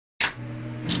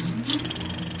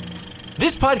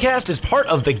This podcast is part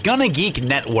of the Gonna Geek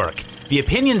Network. The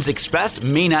opinions expressed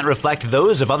may not reflect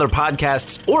those of other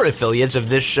podcasts or affiliates of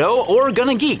this show or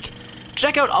Gonna Geek.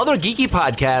 Check out other geeky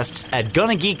podcasts at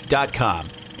GonnaGeek.com.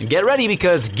 And get ready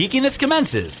because geekiness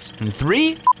commences in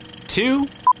 3, 2,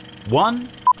 1.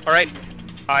 All right,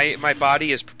 my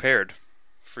body is prepared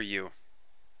for you.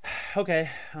 Okay,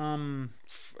 I'm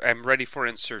ready for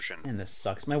insertion. Man, this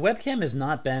sucks. My webcam has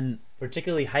not been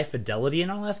particularly high fidelity in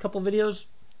our last couple videos.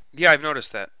 Yeah, I've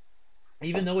noticed that.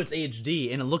 Even though it's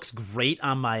HD and it looks great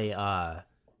on my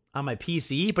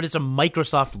PC, but it's a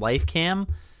Microsoft LifeCam,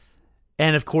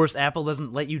 and of course Apple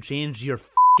doesn't let you change your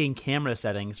fucking camera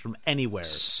settings from anywhere.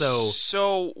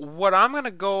 So what I'm gonna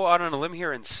go out on a limb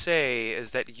here and say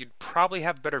is that you'd probably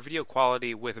have better video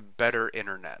quality with better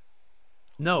internet.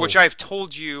 No, which I've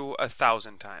told you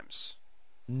 1,000 times.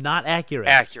 Not accurate.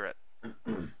 Accurate.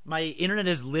 My internet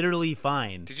is literally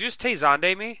fine. Did you just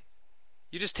Tazonde me?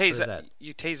 You just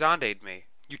Tazonded me.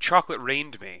 You chocolate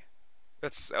rained me.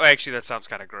 Actually, that sounds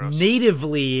kind of gross.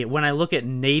 Natively, when I look at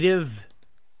native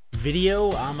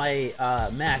video on my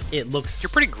Mac, it looks...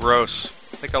 You're pretty gross,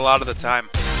 like a lot of the time.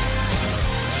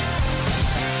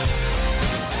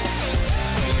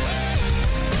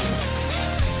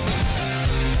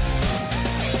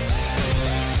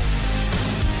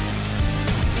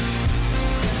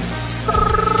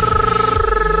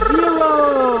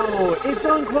 It's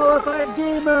Unqualified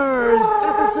Gamers,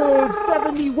 episode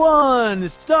 71,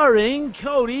 starring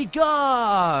Cody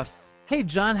Goff. Hey,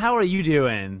 John, how are you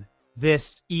doing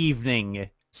this evening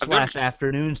 /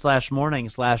 afternoon / morning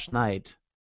 / night?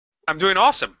 I'm doing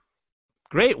awesome.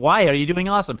 Great. Why are you doing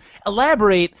awesome?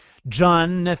 Elaborate,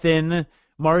 Jonathan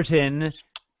Martin,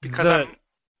 because the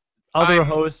other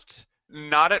host.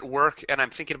 Not at work, and I'm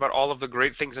thinking about all of the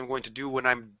great things I'm going to do when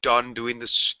I'm done doing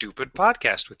this stupid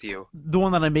podcast with you. The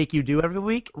one that I make you do every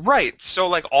week? Right. So,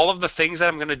 like, all of the things that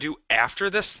I'm going to do after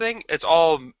this thing, it's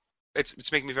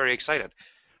making me very excited.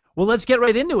 Well, let's get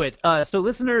right into it. So,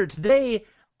 listener, today,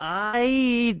 do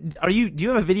you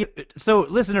have a video? So,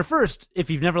 listener, first, if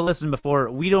you've never listened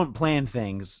before, we don't plan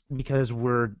things because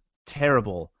we're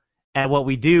terrible at what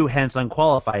we do, hence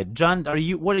unqualified. John, are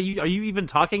you even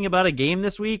talking about a game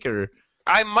this week, or?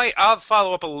 I'll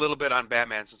follow up a little bit on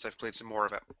Batman since I've played some more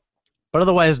of it. But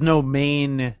otherwise, no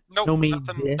main. Nope, no main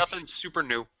nothing super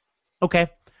new. Okay.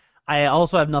 I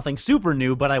also have nothing super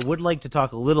new, but I would like to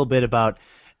talk a little bit about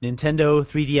Nintendo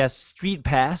 3DS Street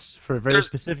Pass for a very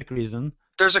specific reason.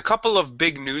 There's a couple of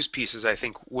big news pieces I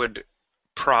think would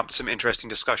prompt some interesting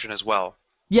discussion as well.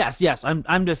 Yes.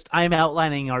 I'm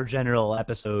outlining our general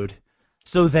episode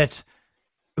so that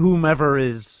whomever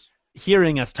is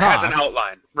hearing us talk has an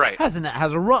outline, right? Has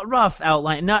a rough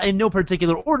outline, not in no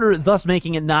particular order, thus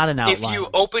making it not an outline. If you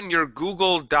open your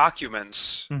Google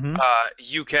Documents,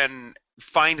 you can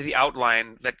find the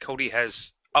outline that Cody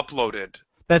has uploaded.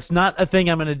 That's not a thing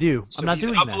I'm going to do. So I'm not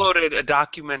doing that. He's uploaded a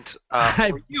document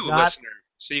for you, listener,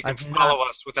 so you can follow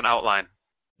us with an outline.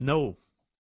 No.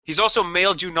 He's also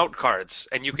mailed you note cards,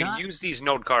 and you can use these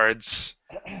note cards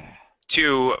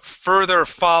to further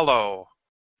follow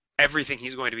everything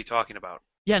he's going to be talking about.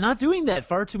 Yeah, not doing that.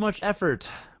 Far too much effort.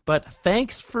 But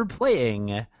thanks for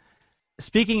playing.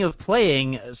 Speaking of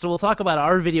playing, so we'll talk about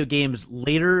our video games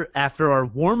later after our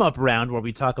warm-up round where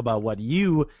we talk about what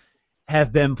you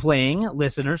have been playing,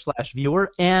 listener /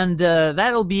 viewer, and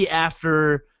that'll be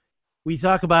after we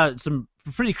talk about some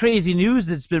pretty crazy news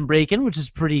that's been breaking, which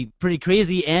is pretty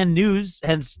crazy and news,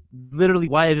 hence literally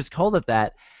why I just called it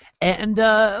that. And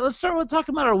let's start with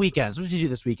talking about our weekends. What did you do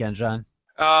this weekend, John?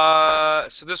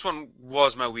 So this one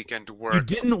was my weekend to work. You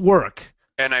didn't work.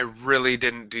 And I really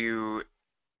didn't do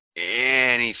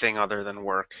anything other than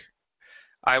work.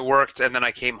 I worked and then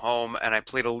I came home and I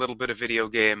played a little bit of video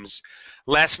games.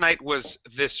 Last night was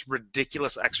this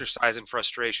ridiculous exercise in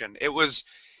frustration. It was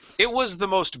the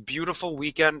most beautiful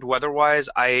weekend weather-wise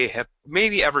I have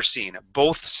maybe ever seen.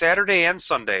 Both Saturday and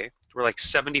Sunday were like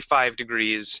 75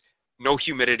 degrees, no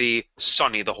humidity,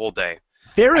 sunny the whole day.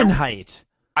 Fahrenheit.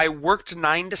 I worked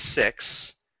 9 to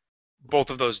 6 both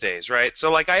of those days, right? So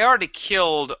like I already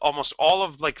killed almost all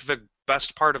of like the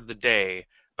best part of the day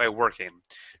by working.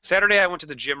 Saturday I went to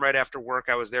the gym right after work.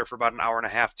 I was there for about an hour and a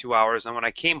half, 2 hours, and when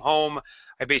I came home,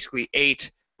 I basically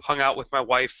ate, hung out with my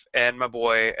wife and my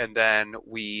boy, and then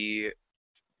we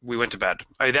went to bed.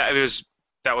 That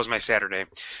was my Saturday.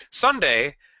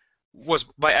 Sunday was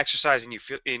my exercise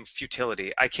in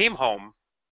futility. I came home,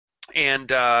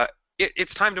 and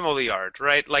it's time to mow the yard,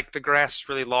 right? Like the grass is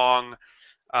really long,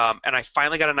 and I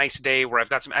finally got a nice day where I've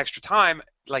got some extra time.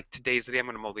 Like today's the day I'm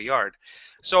going to mow the yard.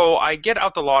 So I get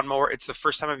out the lawnmower. It's the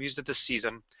first time I've used it this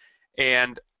season,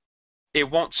 and it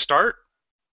won't start.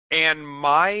 and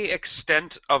my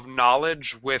extent of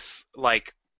knowledge with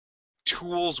like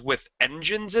tools with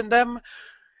engines in them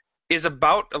is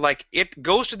about like it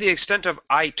goes to the extent of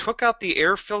I took out the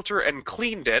air filter and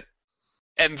cleaned it,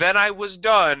 and then I was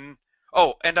done.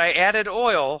 Oh, and I added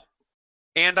oil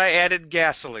and I added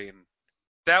gasoline.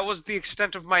 That was the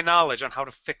extent of my knowledge on how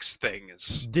to fix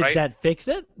things, Did right? that fix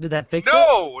it? Did that fix it?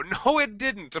 No, no, it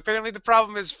didn't. Apparently, the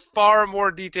problem is far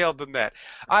more detailed than that.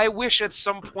 I wish at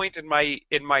some point in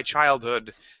my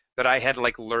childhood that I had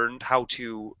like learned how.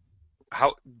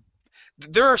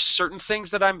 There are certain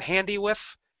things that I'm handy with.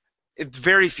 It's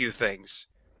very few things,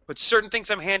 but certain things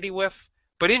I'm handy with.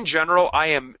 But in general, I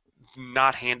am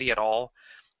not handy at all.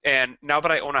 And now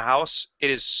that I own a house, it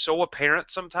is so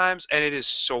apparent sometimes, and it is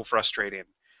so frustrating.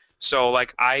 So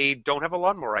like, I don't have a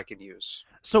lawnmower I can use.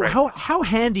 So Right? how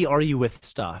handy are you with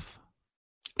stuff?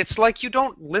 It's like you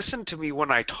don't listen to me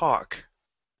when I talk.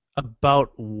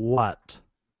 About what?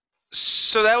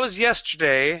 So that was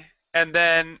yesterday, and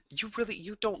then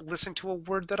you don't listen to a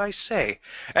word that I say.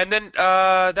 And then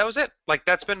that was it. Like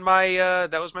that's been my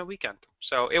that was my weekend.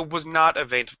 So it was not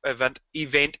eventful.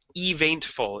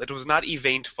 It was not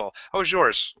eventful. How was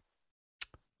yours?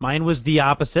 Mine was the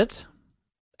opposite,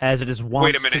 as it is Wait a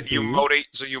wont to minute, be. you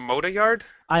mowed a yard?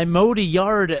 I mowed a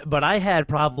yard, but I had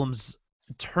problems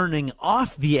turning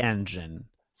off the engine.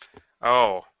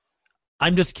 Oh.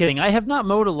 I'm just kidding. I have not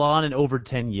mowed a lawn in over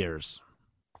 10 years.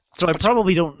 So I What's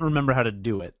probably don't remember how to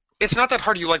do it. It's not that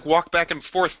hard. You like walk back and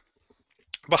forth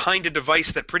behind a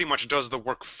device that pretty much does the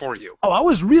work for you. Oh, I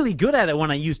was really good at it when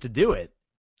I used to do it.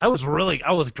 I was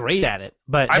great at it,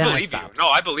 but I then I believe you. stopped. No,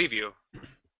 I believe you.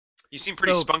 You seem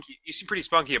pretty So, spunky. You seem pretty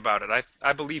spunky about it.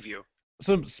 I believe you.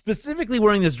 so I'm specifically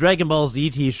wearing this Dragon Ball Z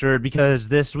t-shirt because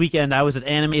this weekend I was at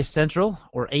Anime Central,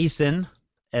 or ASIN,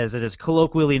 as it is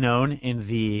colloquially known in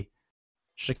the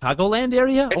Chicagoland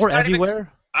area, It's or not even.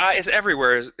 everywhere. It's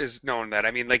everywhere is known that.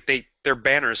 I mean, like their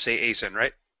banners say ASIN,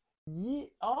 right?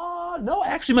 Oh, no,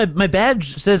 actually, my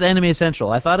badge says Anime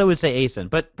Central. I thought it would say ASIN,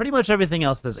 but pretty much everything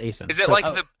else says ASIN. Is it So, like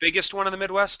the biggest one in the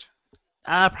Midwest?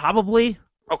 probably.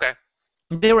 Okay.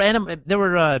 They were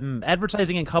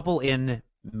advertising a couple in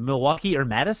Milwaukee or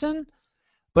Madison,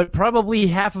 but probably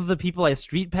half of the people I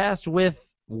street passed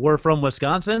with were from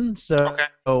Wisconsin, so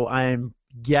Okay. I'm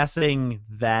guessing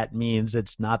that means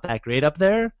it's not that great up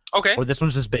there, Okay. or this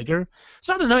one's just bigger.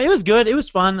 So I don't know. It was good. It was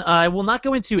fun. I will not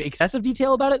go into excessive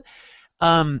detail about it,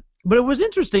 but it was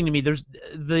interesting to me. There's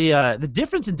the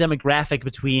difference in demographic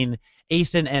between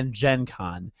ASIN and Gen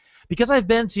Con. Because I've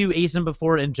been to ASIN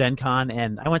before and Gen Con,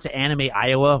 and I went to Anime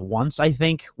Iowa once, I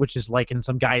think, which is like in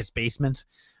some guy's basement.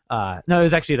 No, it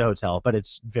was actually at a hotel, but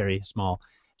it's very small.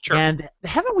 Sure. And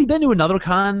haven't we been to another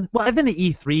con? Well, I've been to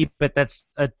E3, but that's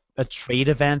a trade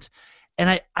event.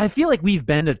 And I feel like we've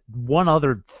been to one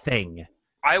other thing.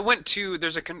 I went to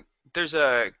there's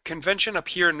a convention up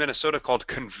here in Minnesota called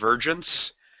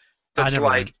Convergence. I That's never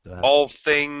went like to that. all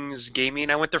things gaming.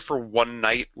 I went there for one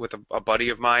night with a buddy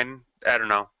of mine. I don't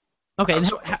know. Okay, That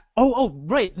and was so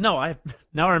right. No,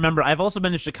 now I remember. I've also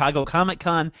been to Chicago Comic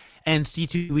Con and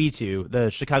C2E2, the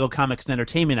Chicago Comics and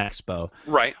Entertainment Expo,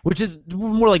 right. which is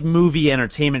more like movie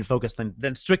entertainment focused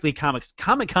than strictly comics.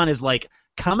 Comic Con is like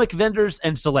comic vendors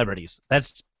and celebrities.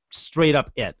 That's straight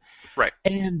up it. Right.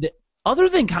 And other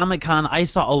than Comic Con, I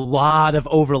saw a lot of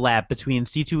overlap between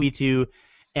C2E2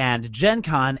 and Gen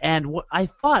Con, and what I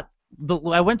thought,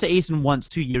 I went to ASIN once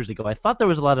 2 years ago. I thought there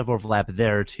was a lot of overlap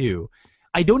there too.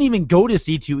 I don't even go to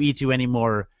C2E2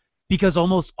 anymore because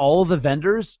almost all the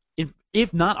vendors,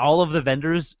 if not all of the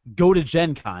vendors, go to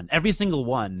Gen Con, every single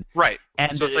one. Right.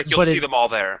 And So it's like you'll see them all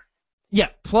there. yeah,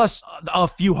 plus a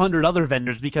few hundred other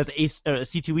vendors because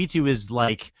C2E2 is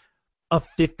like a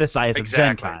fifth the size of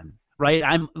Gen Exactly. Con, right?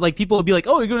 I'm like, people will be like,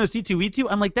 "Oh, you're going to C2E2?"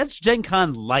 I'm like, "That's Gen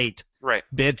Con light, Right.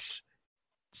 bitch."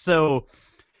 So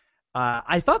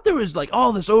I thought there was like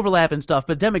all this overlap and stuff,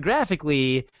 but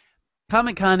demographically,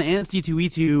 Comic Con and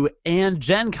C2E2 and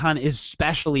Gen Con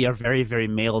especially are very, very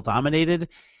male dominated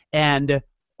and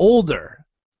older.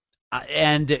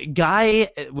 And Guy,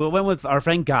 we went with our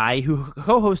friend Guy, who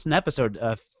co-hosted an episode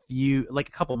a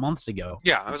couple months ago.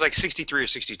 Yeah, I was like 63 or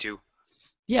 62.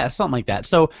 Yeah, something like that.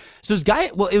 So this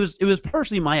Guy, well, it was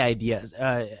partially my idea.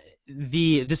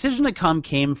 The decision to come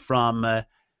came from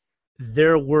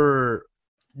there were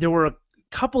a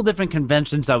couple different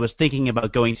conventions I was thinking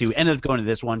about going to. Ended up going to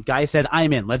this one. Guy said,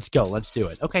 "I'm in. Let's go. Let's do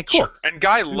it." Okay, cool. Sure. And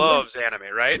Guy So we loves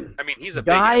anime, right? I mean, he's a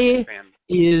big Guy anime fan.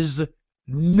 is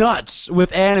nuts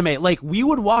with anime. Like, we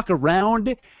would walk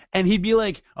around and he'd be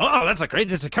like, "Oh, that's a great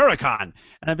Sakura-con."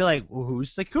 And I'd be like, well,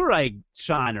 "Who's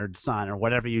Sakurai-chan or san or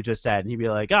whatever you just said?" And he'd be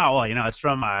like, "Oh, well, it's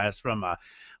from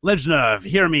Legend of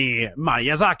Hirami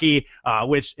Miyazaki,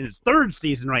 which in its third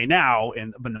season right now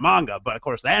in the manga, but of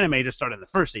course the anime just started in the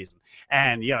first season,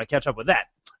 and you gotta catch up with that.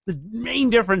 The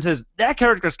main difference is that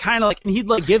character is kind of like, and he'd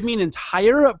like give me an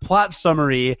entire plot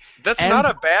summary. That's and not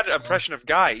a bad impression of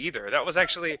Guy either. That was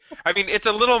actually, I mean, it's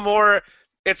a little more,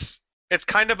 it's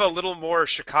kind of a little more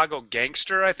Chicago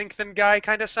gangster, I think, than Guy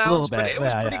kind of a little sounds, but bit, it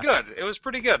was yeah, pretty yeah. good. It was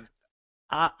pretty good.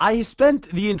 I spent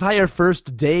the entire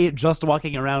first day just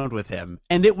walking around with him,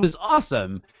 and it was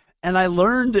awesome. And I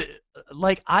learned,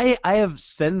 like, I have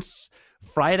since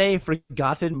Friday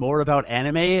forgotten more about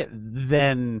anime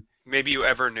than Maybe you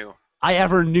ever knew. I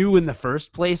ever knew in the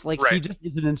first place. Like, he Right. just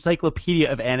is an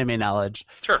encyclopedia of anime knowledge.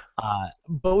 Sure.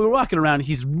 But we were walking around.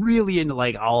 He's really into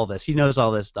like all of this. He knows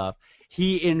all this stuff.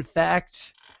 He, in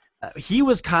fact, he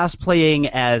was cosplaying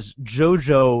as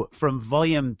JoJo from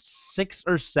volume 6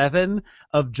 or 7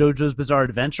 of JoJo's Bizarre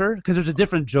Adventure, because there's a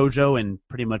different JoJo in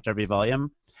pretty much every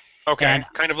volume. Okay. And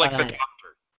Kind of like the uh, Doctor.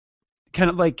 kind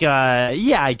of like,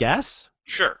 yeah, I guess.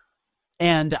 Sure.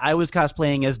 And I was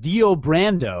cosplaying as Dio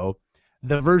Brando,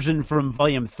 the version from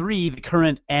Volume 3, the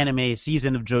current anime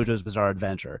season of JoJo's Bizarre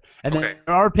Adventure. And then Okay.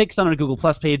 there are pics on our Google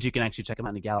Plus page. You can actually check them out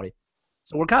in the gallery.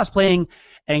 So we're cosplaying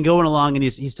and going along, and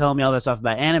he's telling me all this stuff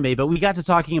about anime, but we got to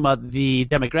talking about the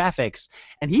demographics,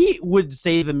 and he would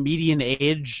say the median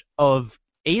age of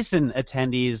ASIN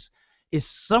attendees is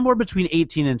somewhere between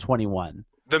 18 and 21.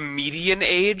 The median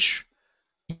age?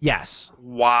 Yes.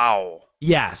 Wow.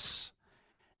 Yes.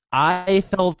 I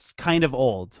felt kind of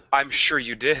old I'm sure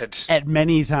you did. at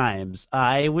many times.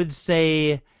 I would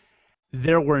say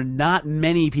there were not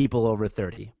many people over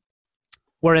 30.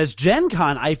 Whereas Gen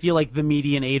Con, I feel like the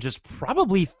median age is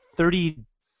probably 30,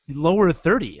 lower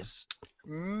 30s.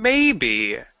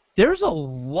 Maybe. There's a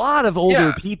lot of older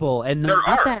Yeah, people and there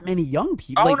not are. that many young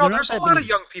people. Oh Like, no, there aren't there's a that lot many. of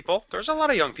young people. There's a lot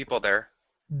of young people there.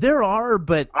 There are,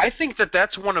 but I think that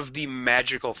that's one of the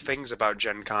magical things about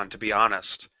Gen Con, to be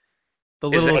honest. the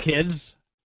Is little that kids,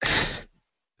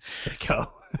 sicko.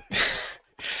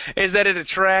 is that it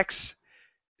attracts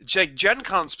Gen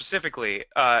Con specifically.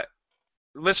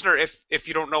 Listener, if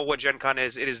you don't know what Gen Con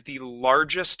is, it is the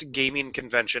largest gaming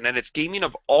convention, and it's gaming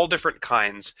of all different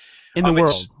kinds. In the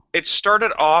world. It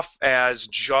started off as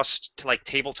just like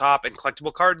tabletop and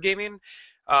collectible card gaming,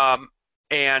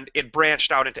 and it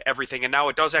branched out into everything. And now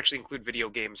it does actually include video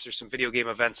games. There's some video game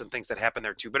events and things that happen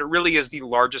there too. But it really is the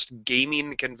largest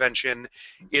gaming convention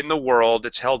in the world.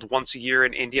 It's held once a year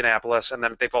in Indianapolis, and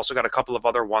then they've also got a couple of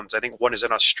other ones. I think one is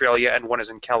in Australia and one is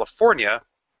in California.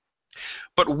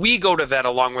 But we go to that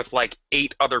along with like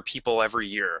 8 other people every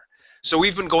year. So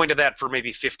we've been going to that for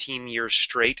maybe 15 years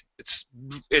straight.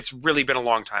 It's really been a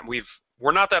long time.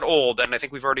 We're not that old, and I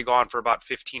think we've already gone for about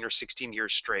 15 or 16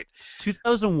 years straight.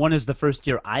 2001 is the first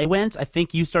year I went. I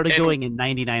think you started And- going in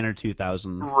 99 or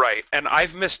 2000. Right. And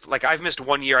I've missed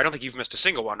 1 year. I don't think you've missed a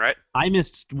single one, right? I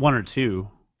missed 1 or 2.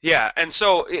 Yeah. And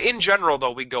so in general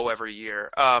though, we go every year.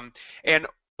 And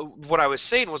what I was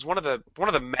saying was one of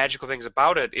the magical things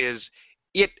about it is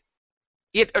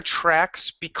it attracts,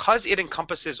 because it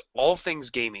encompasses all things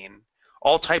gaming,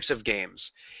 all types of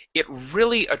games. It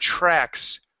really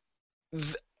attracts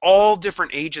all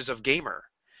different ages of gamer.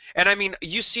 And I mean,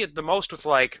 you see it the most with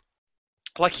like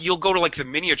you'll go to like the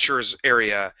miniatures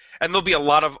area, and there'll be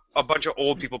a bunch of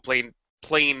old people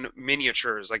playing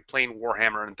miniatures, like playing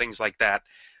Warhammer and things like that,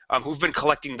 who've been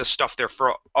collecting the stuff there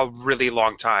for a really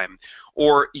long time.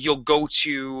 Or you'll go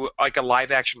to like a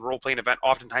live action role playing event.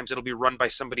 Oftentimes it'll be run by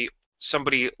somebody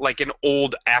like an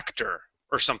old actor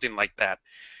or something like that.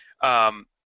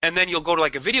 And then you'll go to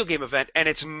like a video game event, and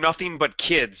it's nothing but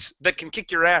kids that can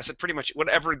kick your ass at pretty much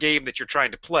whatever game that you're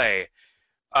trying to play.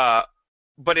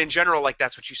 But in general, like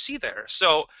that's what you see there.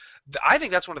 So I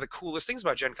think that's one of the coolest things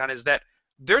about Gen Con is that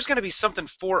there's going to be something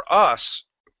for us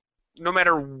no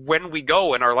matter when we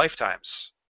go in our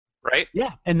lifetimes, right?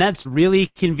 Yeah, and that's really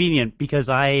convenient because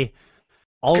I Because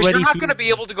already you're not feel- going to be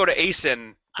able to go to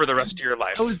ASIN for the rest of your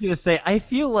life. I was going to say, I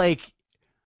feel like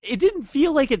it didn't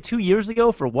feel like it 2 years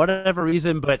ago for whatever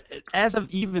reason, but as of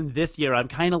even this year, I'm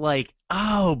kind of like,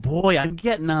 oh boy, I'm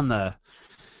getting on the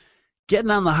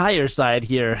higher side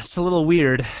here. It's a little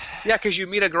weird. Yeah, because you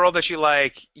meet a girl that you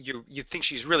like, you think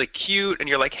she's really cute, and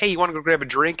you're like, hey, you want to go grab a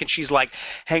drink? And she's like,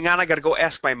 hang on, I got to go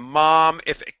ask my mom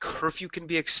if a curfew can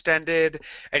be extended.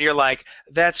 And you're like,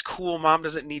 that's cool, mom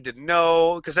doesn't need to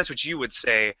know, because that's what you would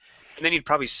say. And then you'd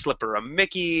probably slip her a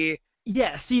Mickey.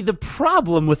 Yeah, see, the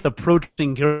problem with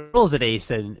approaching girls at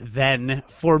ASIN, then,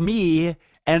 for me,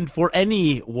 and for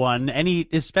anyone,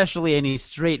 especially any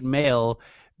straight male,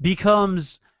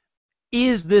 becomes,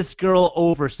 is this girl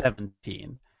over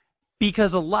 17?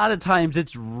 Because a lot of times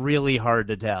it's really hard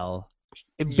to tell.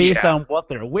 based Yeah. on what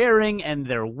they're wearing and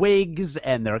their wigs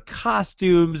and their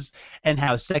costumes and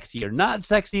how sexy or not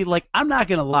sexy. Like, I'm not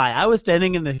going to lie. I was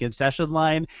standing in the concession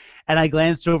line and I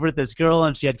glanced over at this girl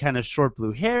and she had kind of short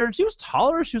blue hair and she was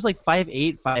taller. She was like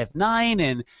 5'8", 5'9",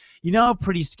 and, you know,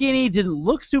 pretty skinny, didn't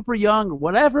look super young or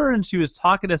whatever. And she was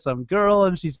talking to some girl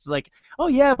and she's like, oh,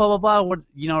 yeah, blah, blah, blah. What,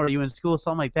 you know, are you in school?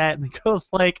 Something like that. And the girl's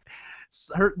like,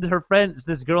 her friend,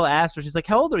 this girl asked her, she's like,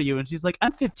 how old are you? And she's like,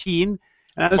 I'm 15.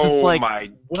 And I was just Oh like, my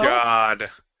well, God.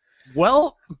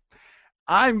 well,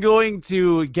 I'm going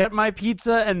to get my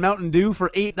pizza and Mountain Dew for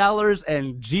 $8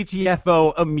 and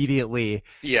GTFO immediately.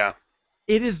 Yeah.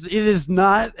 It is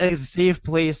not a safe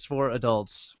place for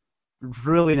adults.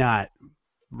 Really not.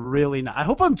 Really not. I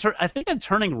hope I think I'm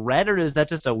turning red, or is that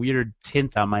just a weird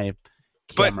tint on my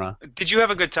camera? But did you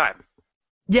have a good time?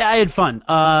 Yeah, I had fun.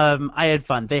 I had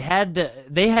fun. They had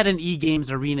an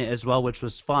e-games arena as well, which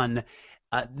was fun.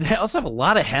 They also have a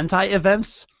lot of hentai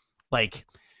events. Like,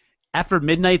 after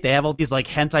midnight, they have all these like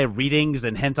hentai readings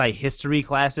and hentai history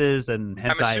classes and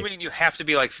I'm hentai assuming you have to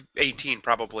be like 18,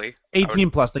 probably.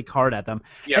 18 plus. They card at them.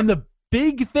 Yep. And the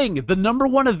big thing, the number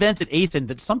one event at ASIN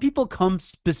that some people come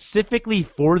specifically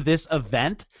for this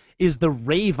event is the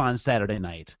rave on Saturday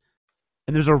night.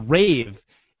 And there's a rave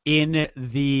in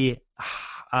the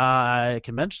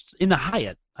conventions in the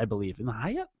Hyatt, I believe. In the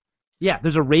Hyatt? Yeah,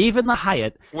 there's a rave in the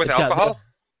Hyatt. With It's got- alcohol?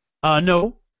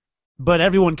 no, but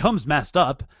everyone comes messed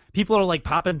up. People are like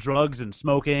popping drugs and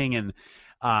smoking and.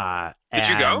 Did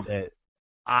you go?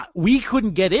 We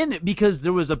couldn't get in because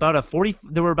there was about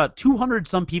there were about 200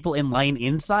 some people in line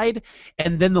inside,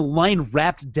 and then the line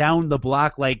wrapped down the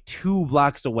block like 2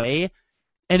 blocks away,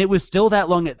 and it was still that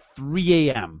long at 3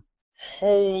 a.m.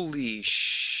 Holy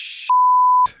sh!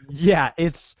 Yeah,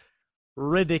 it's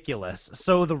ridiculous.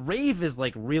 So the rave is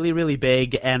like really, really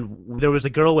big, and there was a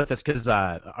girl with us because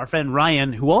our friend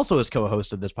Ryan, who also is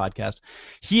co-host of this podcast,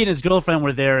 he and his girlfriend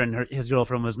were there, and his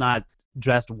girlfriend was not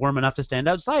dressed warm enough to stand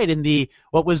outside in the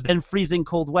what was then freezing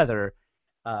cold weather.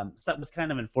 So that was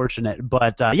kind of unfortunate.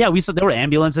 But yeah, we saw there were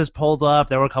ambulances pulled up.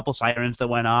 There were a couple sirens that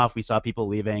went off. We saw people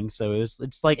leaving. So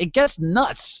it's like it gets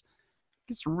nuts.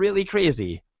 It's really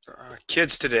crazy.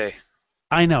 Kids today.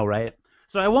 I know, right?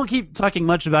 So I won't keep talking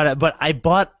much about it, but I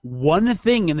bought one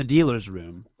thing in the dealer's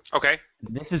room. Okay.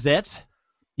 This is it.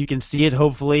 You can see it,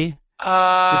 hopefully.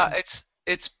 It's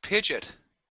Pidgeot.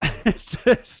 It's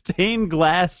a stained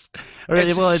glass.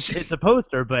 It's a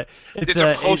poster, but it's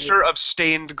a poster of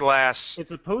stained glass.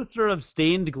 It's a poster of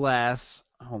stained glass.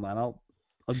 Hold on, I'll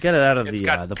get it out of It's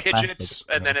got the Pidgeot, plastic.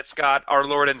 and then it's got our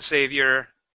Lord and Savior.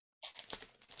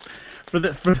 For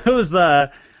those,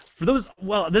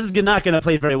 well, this is not going to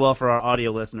play very well for our audio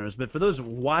listeners, but for those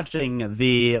watching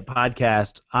the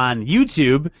podcast on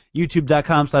YouTube,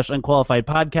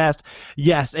 youtube.com/unqualifiedpodcast,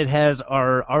 yes, it has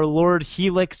our Lord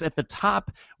Helix at the top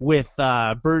with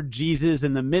Bird Jesus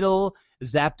in the middle,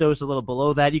 Zapdos a little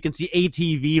below that. You can see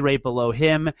ATV right below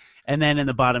him, and then in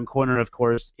the bottom corner, of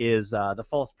course, is the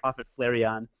False Prophet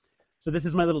Flareon. So this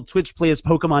is my little Twitch Plays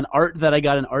Pokemon art that I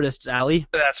got in Artist's Alley.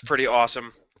 That's pretty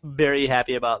awesome. Very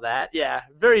happy about that. Yeah,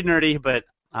 very nerdy, but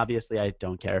obviously I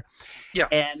don't care. Yeah.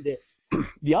 And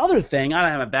the other thing, I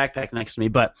don't have a backpack next to me,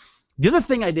 but the other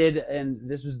thing I did, and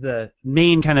this was the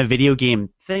main kind of video game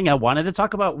thing I wanted to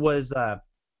talk about, was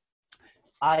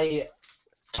I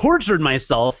tortured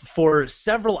myself for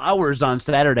several hours on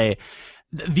Saturday.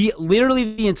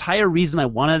 Literally the entire reason I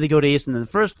wanted to go to ASIN in the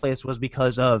first place was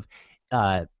because of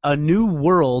A New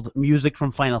World music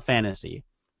from Final Fantasy.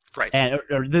 Right. And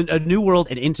A New World,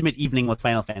 an intimate evening with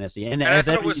Final Fantasy. And I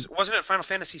thought wasn't it Final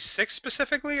Fantasy VI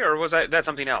specifically, or was that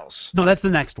something else? No, that's the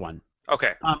next one.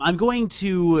 Okay. I'm going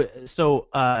to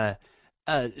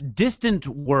Distant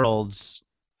Worlds.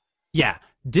 Yeah,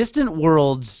 Distant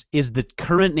Worlds is the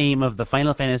current name of the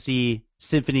Final Fantasy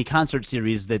Symphony concert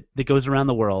series that goes around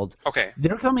the world. Okay.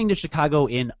 They're coming to Chicago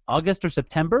in August or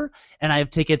September, and I have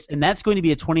tickets, and that's going to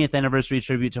be a 20th anniversary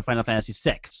tribute to Final Fantasy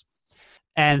VI.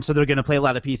 And so they're going to play a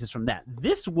lot of pieces from that.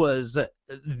 This was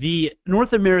the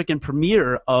North American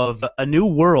premiere of A New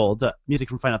World music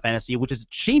from Final Fantasy, which is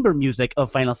chamber music of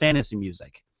Final Fantasy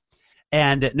music.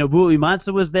 And Nobuo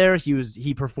Uematsu was there.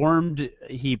 He performed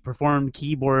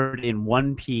keyboard in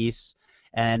one piece.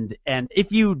 And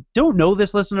if you don't know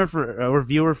this, listener or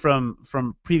viewer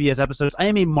from previous episodes, I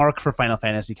am a mark for Final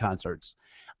Fantasy concerts.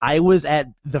 I was at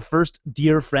the first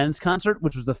Dear Friends concert,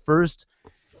 which was the first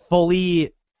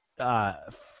fully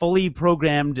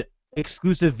programmed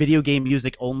exclusive video game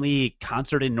music only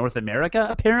concert in North America,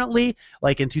 apparently,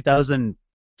 like in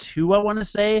 2002, I want to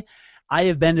say.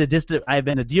 I've been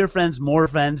to Dear Friends, More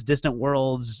Friends, Distant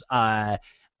Worlds,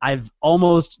 I've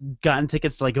almost gotten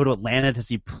tickets to like go to Atlanta to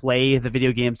see Play, the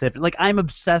video game stuff. Like I'm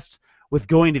obsessed with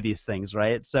going to these things,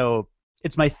 right? So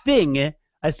it's my thing.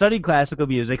 I studied classical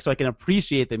music so I can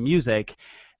appreciate the music.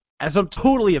 And so I'm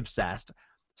totally obsessed.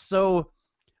 So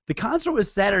the concert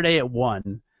was Saturday at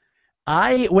 1.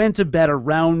 I went to bed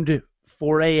around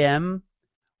 4 a.m.,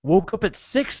 woke up at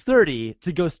 6:30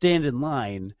 to go stand in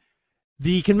line.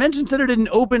 The convention center didn't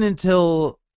open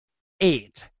until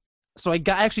 8. So I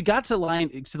actually got to the line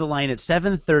at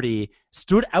 7:30,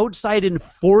 stood outside in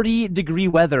 40-degree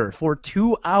weather for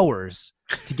 2 hours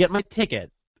to get my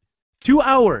ticket. 2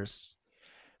 hours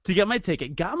to get my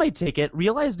ticket. Got my ticket,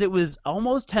 realized it was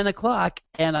almost 10 o'clock,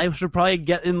 and I should probably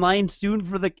get in line soon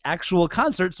for the actual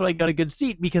concert so I got a good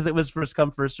seat because it was first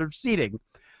come, first served seating.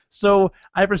 So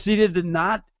I proceeded to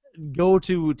not go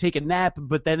to take a nap,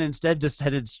 but then instead just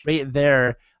headed straight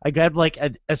there. I grabbed like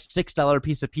a $6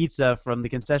 piece of pizza from the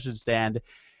concession stand,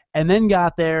 and then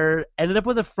got there. Ended up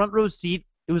with a front row seat.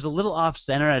 It was a little off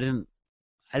center. I didn't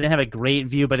have a great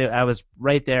view, but I was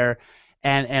right there,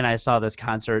 and I saw this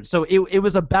concert. So it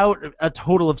was about a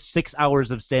total of 6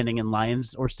 hours of standing in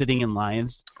lines or sitting in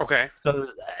lines. Okay. So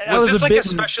was this like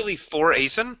especially for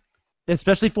ASIN?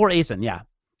 Especially for ASIN, yeah.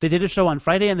 They did a show on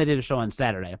Friday and they did a show on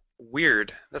Saturday.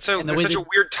 Weird. That's such a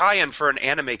weird tie-in for an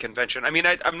anime convention. I mean,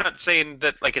 I'm not saying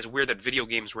that like it's weird that video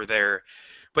games were there,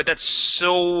 but that's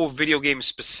so video game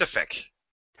specific.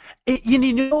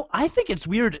 I think it's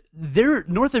weird. Their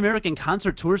North American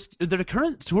concert tours, their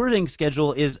current touring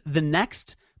schedule is the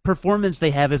next performance they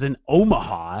have is in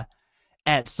Omaha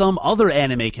at some other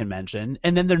anime convention,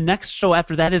 and then their next show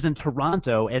after that is in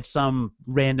Toronto at some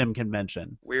random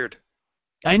convention. Weird.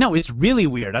 I know, it's really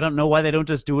weird. I don't know why they don't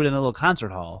just do it in a little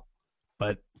concert hall,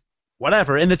 but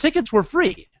whatever. And the tickets were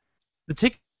free. The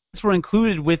tickets were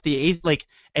included with the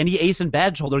any ASIN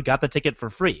badge holder got the ticket for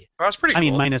free. Well, that's pretty cool. I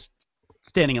mean, minus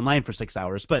standing in line for 6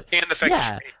 hours, but and the fact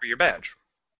that you paid for your badge.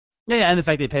 Yeah, and the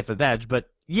fact they paid for the badge, but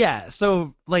yeah,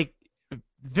 so like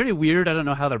very weird. I don't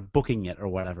know how they're booking it or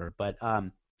whatever, but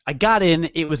I got in.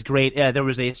 It was great. There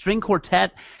was a string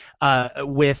quartet there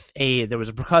was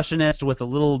a percussionist with a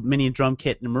little mini drum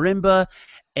kit and a marimba,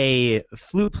 a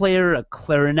flute player, a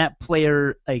clarinet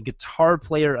player, a guitar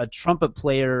player, a trumpet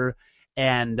player,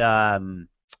 and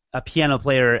a piano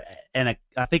player, and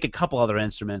I think a couple other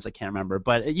instruments. I can't remember,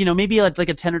 but maybe like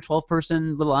a 10 or 12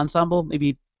 person little ensemble,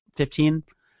 maybe 10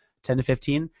 to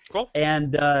 15. Cool.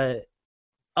 And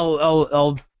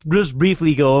I'll just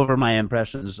briefly go over my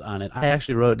impressions on it. I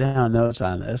actually wrote down notes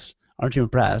on this. Aren't you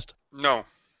impressed? No.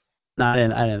 I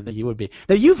didn't think you would be.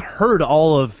 Now, you've heard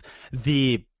all of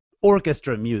the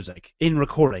orchestra music in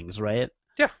recordings, right?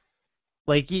 Yeah.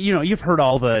 Like, you've heard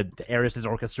all the Eris's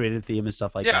orchestrated theme and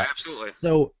stuff like that. Yeah, absolutely.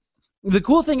 So the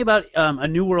cool thing about A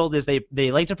New World is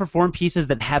they like to perform pieces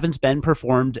that haven't been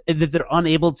performed, that they're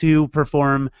unable to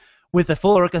perform with a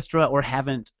full orchestra or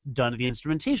haven't done the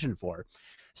instrumentation for.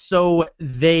 So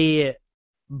they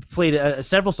played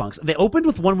several songs. They opened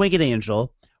with One Winged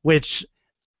Angel, which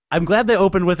I'm glad they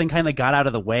opened with and kind of got out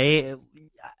of the way.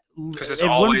 Because it's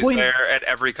always there at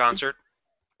every concert.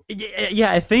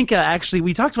 Yeah, I think actually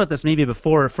we talked about this maybe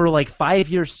before. For like 5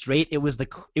 years straight, it was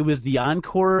the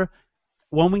encore.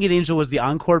 One Winged Angel was the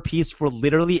encore piece for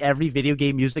literally every video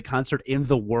game music concert in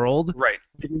the world. Right.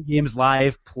 Video games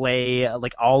live, Play,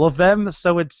 like all of them.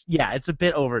 So it's a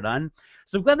bit overdone.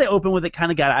 So I'm glad they opened with it,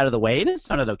 kind of got out of the way, and it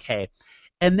sounded okay.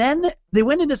 And then they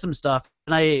went into some stuff,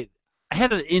 and I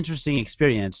had an interesting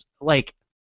experience. Like,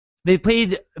 they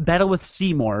played Battle with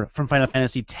Seymour from Final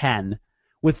Fantasy X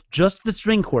with just the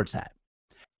string quartet.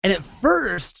 And at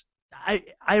first,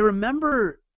 I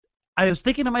remember I was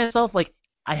thinking to myself, like,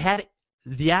 I had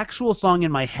the actual song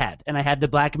in my head, and I had the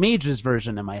Black Mage's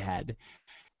version in my head.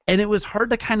 And it was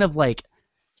hard to kind of, like,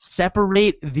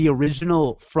 separate the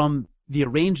original from the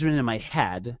arrangement in my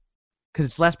head, because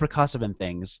it's less percussive and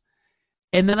things.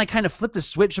 And then I kind of flipped a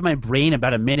switch in my brain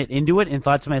about a minute into it and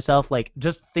thought to myself, like,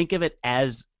 just think of it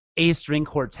as a string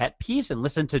quartet piece and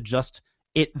listen to just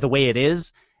it the way it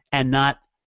is and not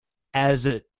as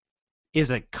it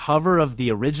is a cover of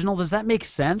the original. Does that make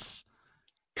sense?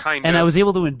 Kind of. And I was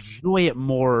able to enjoy it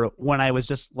more when I was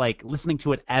just, like, listening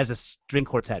to it as a string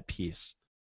quartet piece.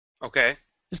 Okay.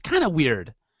 It's kind of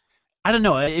weird. I don't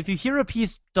know. If you hear a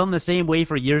piece done the same way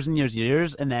for years and years and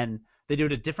years, and then they do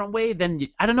it a different way, then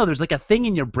I don't know. There's like a thing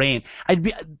in your brain. I'd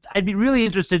be really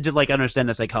interested to like understand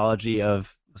the psychology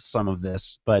of some of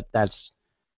this, but that's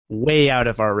way out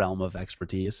of our realm of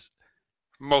expertise.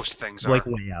 Most things are. Like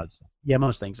way out. Yeah,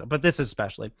 most things are, but this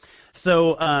especially.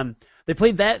 So they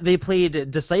played that. They played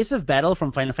Decisive Battle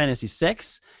from Final Fantasy VI,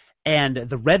 and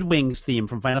the Red Wings theme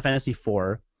from Final Fantasy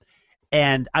IV.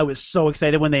 and I was so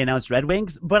excited when they announced Red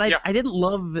Wings, but Yeah. I didn't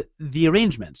love the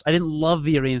arrangements. I didn't love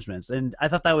the arrangements, and I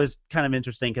thought that was kind of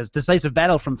interesting because Decisive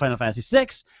Battle from Final Fantasy VI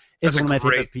is That's one of my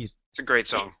favorite pieces. It's a great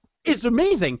song. It's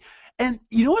amazing. And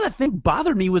you know what I think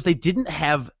bothered me was they didn't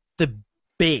have the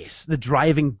bass, the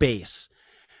driving bass.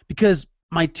 Because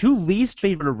my two least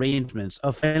favorite arrangements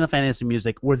of Final Fantasy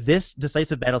music were this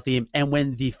Decisive Battle theme and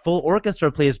when the full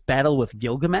orchestra plays Battle with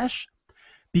Gilgamesh.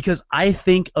 Because I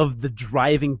think of the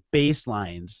driving bass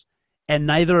lines, and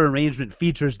neither arrangement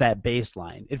features that bass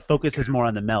line. It focuses more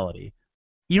on the melody.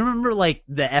 You remember like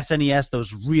the SNES,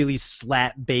 those really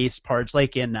slap bass parts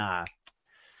like in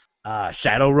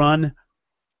Shadowrun,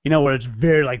 where it's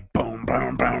very like boom,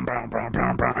 boom, boom, boom, boom,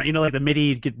 boom, boom. Like the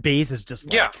MIDI bass is just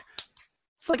like,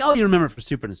 it's like all you remember for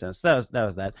Super Nintendo. So that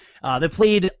was that. They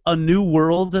played A New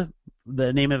World,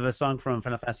 the name of a song from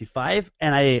Final Fantasy V,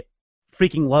 and I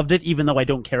freaking loved it, even though I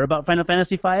don't care about Final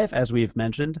Fantasy V, as we've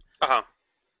mentioned.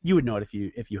 You would know it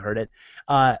if you heard it.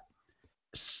 I'll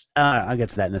get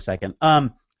to that in a second.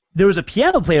 There was a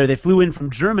piano player that flew in from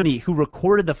Germany who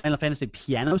recorded the Final Fantasy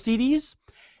piano CDs,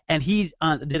 and he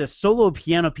did a solo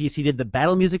piano piece. He did the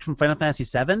battle music from Final Fantasy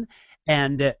VII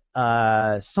and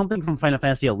something from Final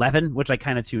Fantasy XI, which I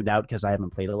kind of tuned out because I haven't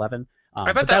played 11.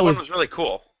 I bet that one was really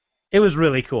cool. It was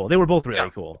really cool. They were both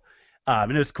really cool.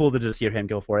 And it was cool to just hear him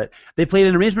go for it. They played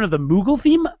an arrangement of the Moogle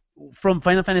theme from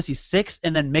Final Fantasy VI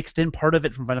and then mixed in part of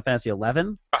it from Final Fantasy XI.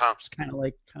 Which is kind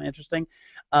of interesting.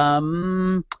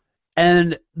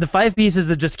 And the 5 pieces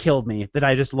that just killed me, that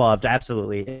I just loved,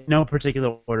 absolutely, in no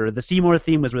particular order. The Seymour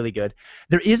theme was really good.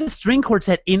 There is a string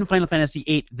quartet in Final Fantasy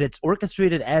VIII that's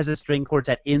orchestrated as a string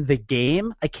quartet in the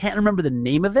game. I can't remember the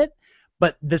name of it,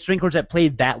 but the string quartet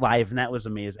played that live, and that was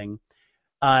amazing.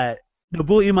 Nobuo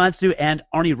Uematsu and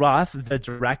Arnie Roth, the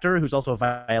director, who's also a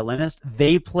violinist,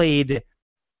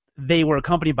 they were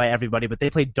accompanied by everybody, but they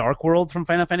played Dark World from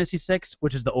Final Fantasy VI,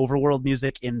 which is the overworld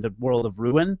music in the World of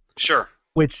Ruin. Sure.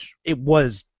 Which it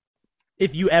was,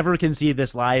 if you ever can see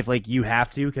this live, like you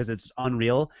have to because it's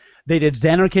unreal. They did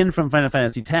Xanarkin from Final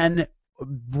Fantasy X,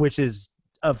 which is,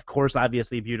 of course,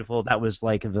 obviously beautiful. That was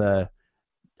like the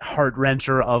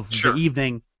heart-wrencher of the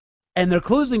evening. And their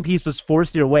closing piece was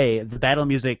Force Your Way,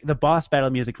 the boss battle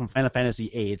music from Final Fantasy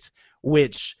VIII,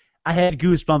 which I had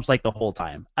goosebumps like the whole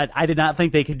time. I did not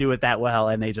think they could do it that well,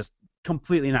 and they just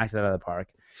completely knocked it out of the park.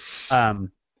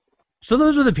 So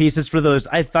those are the pieces for those.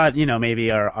 I thought,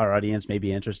 maybe our audience may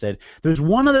be interested. There's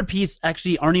one other piece,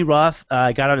 actually, Arnie Roth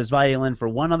got out his violin for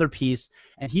one other piece,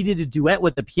 and he did a duet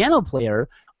with the piano player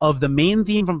of the main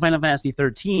theme from Final Fantasy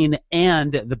XIII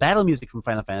and the battle music from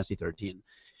Final Fantasy XIII.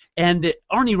 And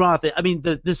Arnie Roth, I mean,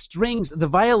 the strings, the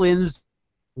violins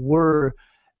were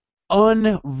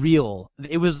unreal.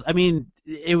 They were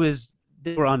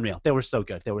unreal. They were so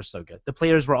good. The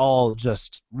players were all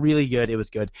just really good. It was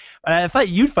good. I thought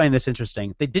you'd find this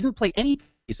interesting. They didn't play any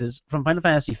pieces from Final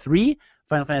Fantasy III,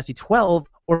 Final Fantasy XII,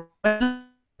 or Final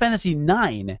Fantasy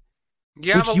IX.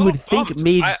 Yeah, which you would think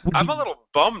made. I'm a little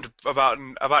bummed about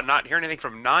not hearing anything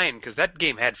from 9 because that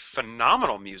game had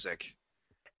phenomenal music.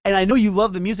 And I know you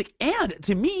love the music, and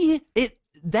to me,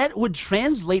 that would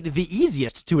translate the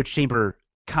easiest to a chamber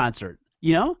concert.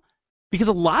 Because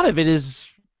a lot of it is.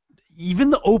 Even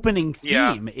the opening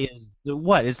theme is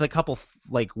what? It's a couple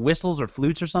like whistles or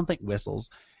flutes or something. Whistles.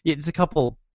 It's a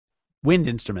couple wind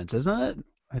instruments, isn't it?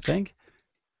 I think.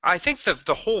 I think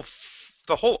the whole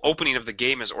opening of the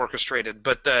game is orchestrated,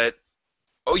 but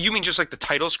you mean just like the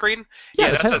title screen?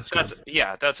 Yeah,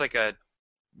 that's like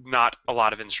not a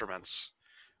lot of instruments.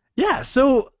 Yeah,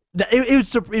 so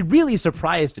it really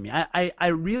surprised me. I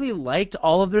really liked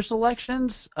all of their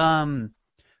selections.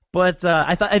 But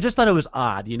I just thought it was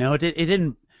odd, I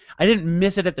didn't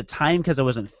miss it at the time because I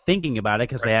wasn't thinking about it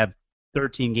because they have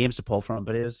 13 games to pull from.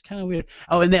 But it was kind of weird.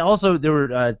 Oh, and there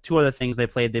were 2 other things they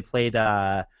played. They played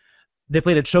a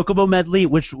Chocobo medley,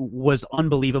 which was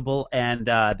unbelievable, and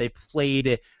they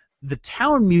played the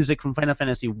town music from Final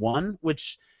Fantasy I,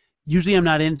 which usually I'm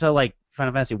not into. Like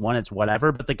Final Fantasy I, it's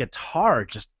whatever, but the guitar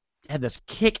just had this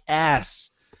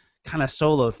kick-ass kind of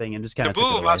solo thing and just kind of took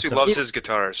it away. Uematsu loves his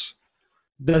guitars.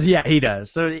 Yeah, he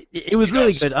does. So it was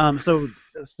really good.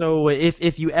 So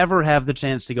if you ever have the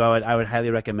chance to go, I would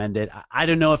highly recommend it. I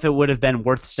don't know if it would have been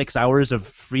worth 6 hours of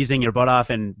freezing your butt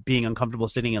off and being uncomfortable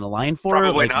sitting in a line for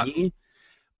Probably like not. me.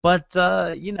 But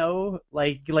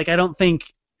like I don't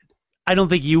think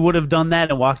you would have done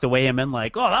that and walked away and been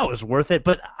like, oh, that was worth it.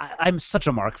 But I'm such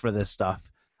a mark for this stuff.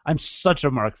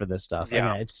 Yeah.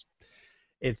 I mean,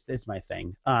 it's my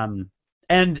thing.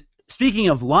 And speaking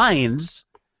of lines.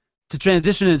 To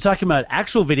transition into talking about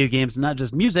actual video games and not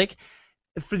just music,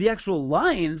 for the actual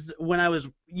lines, when I was,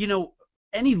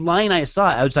 any line I saw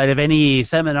outside of any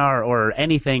seminar or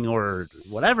anything or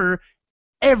whatever,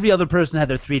 every other person had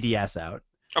their 3DS out.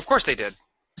 Of course they did.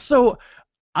 So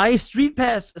I street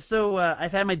passed. So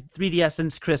I've had my 3DS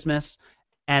since Christmas,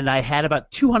 and I had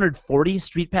about 240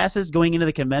 street passes going into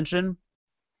the convention.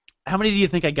 How many do you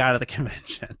think I got at the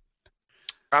convention?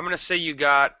 I'm gonna say you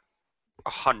got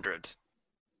 100.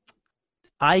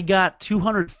 I got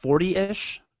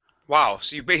 240-ish. Wow,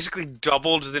 so you basically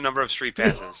doubled the number of street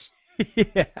passes.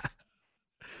 Yeah.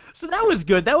 So that was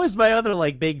good. That was my other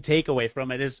like big takeaway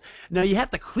from it is now you have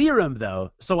to clear them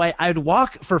though. So I'd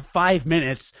walk for 5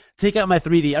 minutes, take out my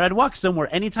 3D, and I'd walk somewhere.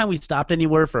 Anytime we stopped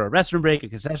anywhere for a restroom break or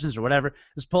concessions or whatever,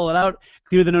 just pull it out,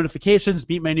 clear the notifications,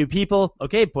 meet my new people.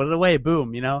 Okay, put it away.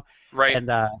 Boom, you know. Right. And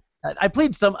I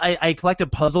played some. I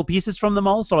collected puzzle pieces from them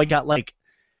all, so I got like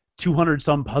 200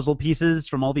 some puzzle pieces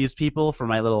from all these people for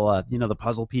my little the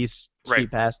puzzle piece street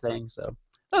Right. pass thing. So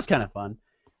that was kind of fun.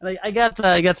 And I got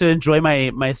to enjoy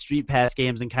my Street Pass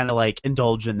games and kind of like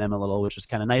indulge in them a little, which was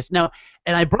kind of nice. Now,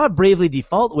 and I brought Bravely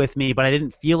Default with me, but I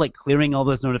didn't feel like clearing all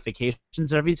those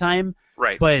notifications every time.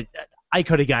 Right. But I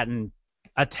could have gotten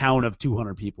a town of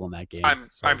 200 people in that game.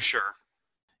 I'm sure.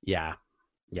 Yeah,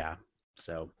 yeah.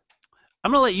 So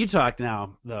I'm gonna let you talk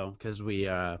now, though, because we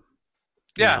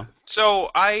Yeah. So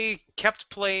I kept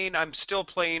playing. I'm still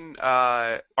playing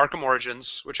Arkham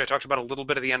Origins, which I talked about a little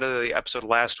bit at the end of the episode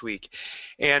last week,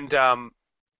 and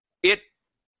it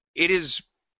it is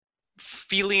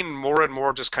feeling more and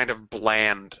more just kind of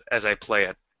bland as I play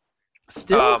it.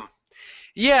 still.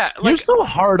 Yeah, You're so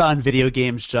hard on video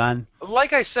games, John.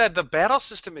 like I said, the battle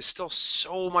system is still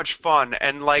so much fun,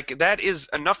 and like that is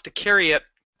enough to carry it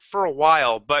for a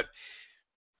while. But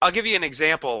I'll give you an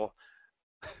example.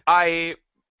 I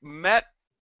met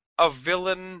a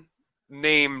villain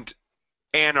named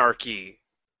Anarchy,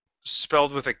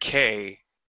 spelled with a K,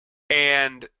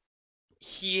 and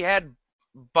he had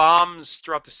bombs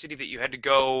throughout the city that you had to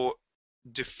go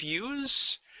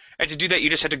defuse. And to do that, you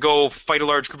just had to go fight a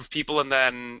large group of people and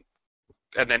then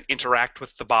interact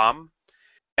with the bomb.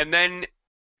 And then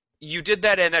you did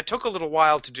that, and that took a little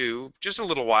while to do, just a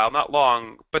little while, not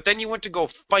long. But then you went to go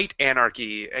fight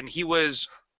Anarchy, and he was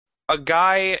a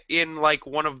guy in like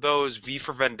one of those V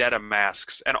for Vendetta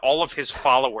masks, and all of his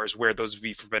followers wear those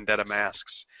V for Vendetta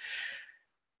masks.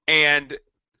 And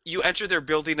you enter their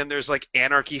building, and there's like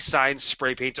anarchy signs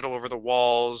spray painted all over the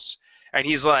walls, and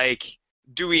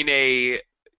doing a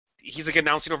he's like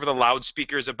announcing over the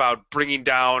loudspeakers about bringing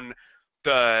down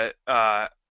the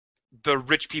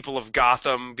rich people of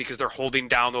Gotham because they're holding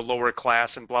down the lower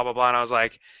class and blah blah blah. And I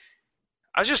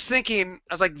was just thinking,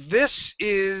 I was like, this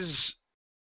is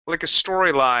like a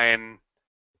storyline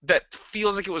that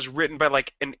feels like it was written by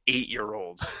like an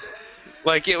 8-year-old.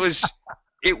 Like it was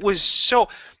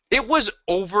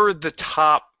over the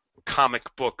top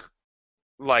comic book.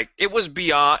 Like it was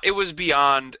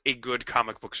beyond a good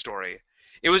comic book story.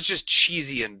 It was just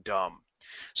cheesy and dumb.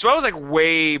 So I was like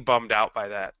way bummed out by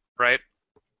that, right?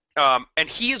 And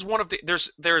he is one of the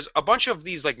there's a bunch of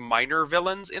these like minor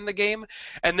villains in the game,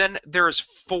 and then there's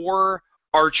 4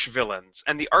 arch villains,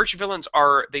 and the arch villains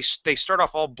are they start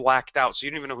off all blacked out, so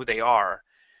you don't even know who they are.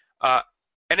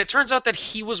 And it turns out that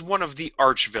he was one of the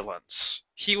arch villains.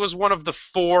 He was one of the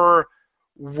 4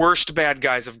 worst bad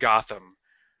guys of Gotham.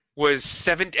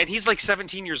 And he's like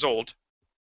 17 years old.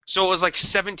 So it was like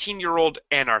 17-year-old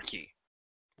Anarchy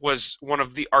was one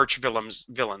of the arch villains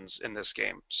in this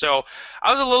game. So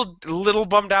I was a little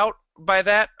bummed out by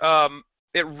that.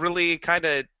 It really kind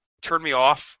of turned me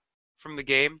off from the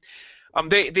game.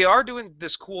 They are doing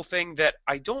this cool thing that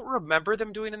I don't remember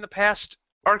them doing in the past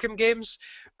Arkham games.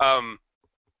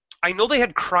 I know they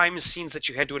had crime scenes that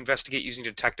you had to investigate using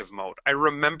detective mode. I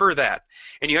remember that.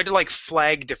 And you had to like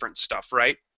flag different stuff,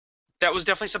 right? That was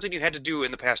definitely something you had to do in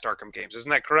the past Arkham games.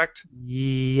 Isn't that correct?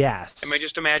 Yes. Am I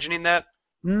just imagining that?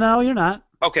 No, you're not.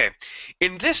 Okay.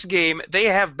 In this game, they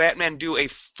have Batman do a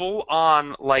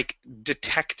full-on like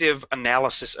detective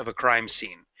analysis of a crime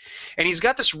scene. And he's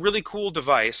got this really cool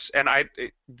device, and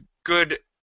good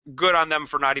on them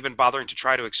for not even bothering to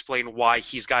try to explain why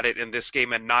he's got it in this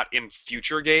game and not in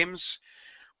future games.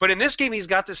 But in this game, he's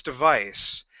got this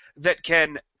device that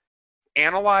can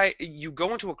analyze. You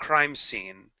go into a crime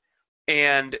scene,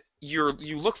 and you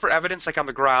look for evidence like on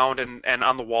the ground and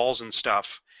on the walls and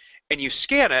stuff, and you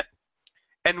scan it.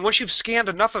 And once you've scanned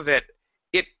enough of it,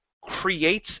 it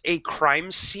creates a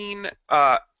crime scene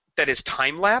that is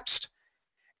time-lapsed,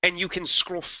 and you can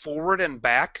scroll forward and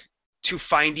back to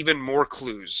find even more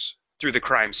clues through the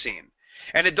crime scene.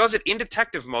 And it does it in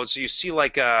detective mode, so you see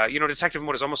like detective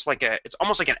mode is it's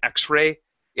almost like an X-ray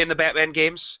in the Batman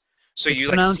games. So It's you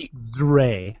like pronounced see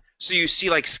Dre. So you see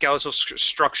like skeletal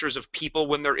structures of people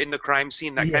when they're in the crime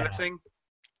scene, that kind of Yeah. thing.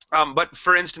 But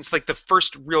for instance, like the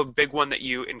first real big one that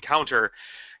you encounter,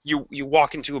 you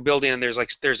walk into a building and there's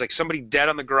like somebody dead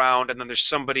on the ground, and then there's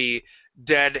somebody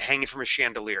dead hanging from a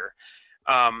chandelier.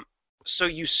 Um, so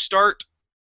you start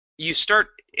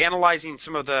analyzing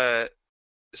some of the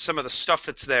stuff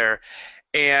that's there,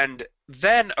 and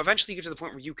then eventually you get to the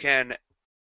point where you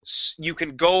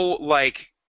can go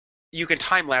like you can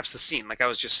time lapse the scene, like I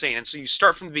was just saying. And so you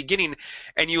start from the beginning,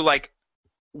 and you like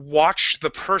watch the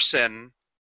person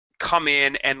come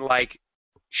in and like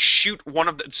shoot one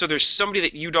of the. So there's somebody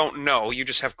that you don't know, you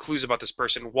just have clues about this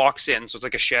person, walks in, so it's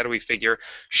like a shadowy figure,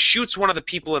 shoots one of the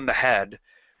people in the head,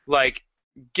 like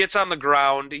gets on the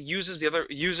ground, uses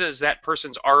that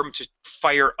person's arm to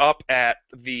fire up at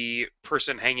the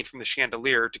person hanging from the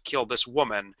chandelier to kill this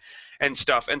woman and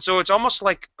stuff. And so it's almost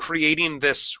like creating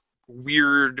this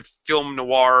weird film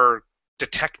noir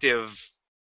detective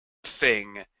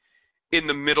thing in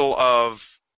the middle of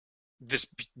this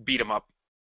beat 'em up.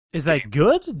 Is that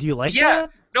good? Do you like Yeah,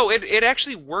 that? no, it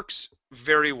actually works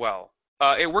very well.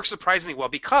 It works surprisingly well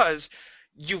because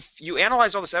you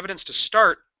analyze all this evidence to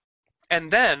start,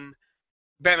 and then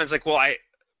Batman's like, well,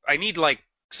 I need like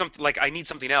something, like I need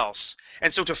something else.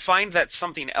 And so to find that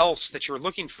something else that you're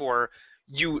looking for,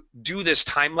 you do this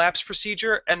time lapse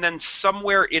procedure, and then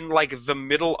somewhere in like the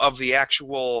middle of the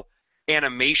actual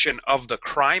animation of the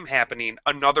crime happening,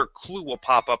 another clue will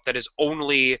pop up that is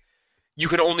only you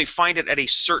can only find it at a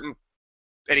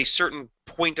certain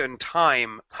point in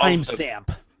time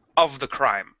Timestamp. of the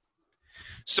crime.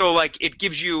 So like it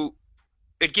gives you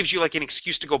like an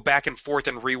excuse to go back and forth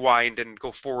and rewind and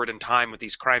go forward in time with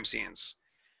these crime scenes.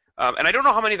 And I don't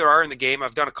know how many there are in the game.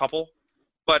 I've done a couple,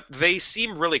 but they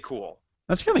seem really cool.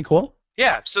 That's kind of cool.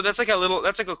 Yeah, so that's like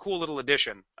a cool little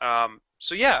addition.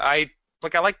 So yeah, I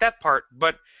like that part.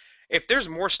 But if there's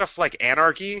more stuff like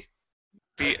Anarchy,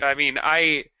 I mean,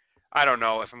 I don't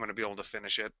know if I'm gonna be able to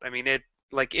finish it. I mean, it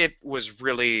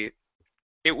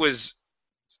was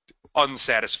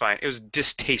unsatisfying. It was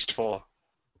distasteful.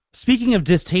 Speaking of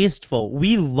distasteful,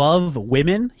 we love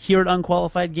women here at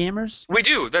Unqualified Gamers. We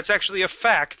do. That's actually a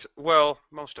fact. Well,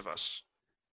 most of us.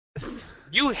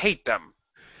 You hate them.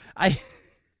 I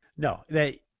no,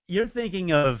 that you're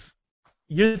thinking of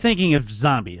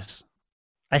zombies.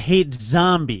 I hate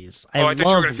zombies. I Oh, I thought you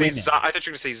were love gonna say women. I thought you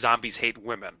were gonna say zombies hate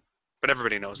women, but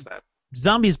everybody knows that.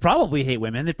 Zombies probably hate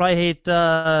women. They probably hate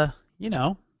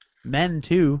men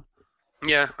too.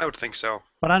 Yeah, I would think so.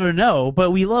 But I don't know.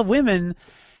 But we love women,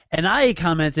 and I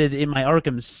commented in my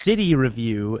Arkham City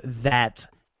review that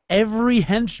every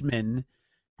henchman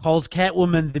calls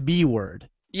Catwoman the B word.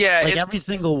 Yeah, Like every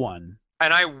single one.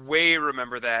 and I way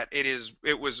remember that.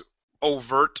 It was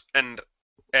overt and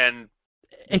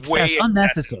way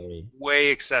Unnecessary. way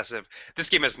excessive. This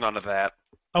game has none of that.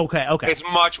 Okay. It's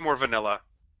much more vanilla.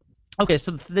 Okay,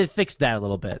 so they fixed that a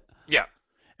little bit. Yeah.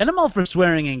 And I'm all for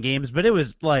swearing in games, but it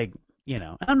was like,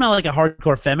 I'm not like a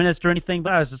hardcore feminist or anything,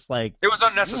 but I was just like, It was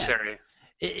unnecessary.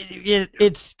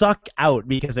 it stuck out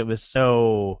because it was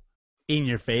so in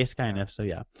your face, kind of. So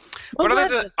yeah. Well, But I'm other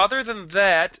glad than other than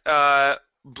that,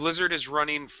 Blizzard is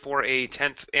running for a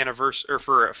 10th anniversary, or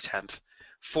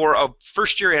for a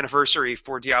first year anniversary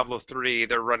for Diablo 3.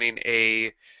 They're running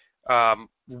a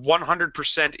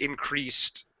 100%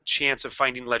 increased chance of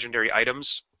finding legendary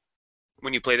items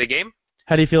when you play the game.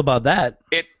 How do you feel about that?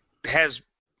 It has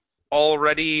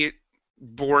already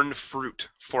borne fruit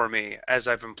for me as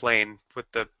I've been playing with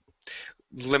the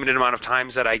limited amount of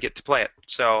times that I get to play it.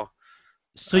 So,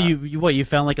 So you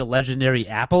found like a legendary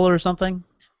apple or something?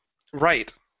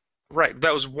 right, right.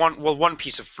 That was one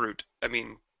piece of fruit. I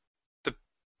mean, the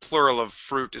plural of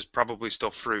fruit is probably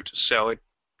still fruit, so it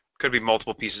could be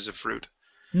multiple pieces of fruit.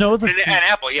 No, the An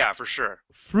apple, yeah, for sure.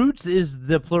 fruits is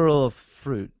the plural of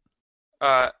fruit.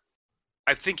 Uh,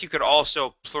 I think you could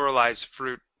also pluralize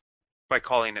fruit by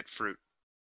calling it fruit,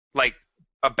 like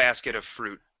a basket of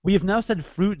fruit. We have now said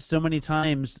fruit so many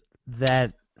times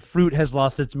that fruit has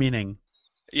lost its meaning.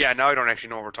 Yeah, now I don't actually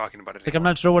know what we're talking about Like I'm anymore.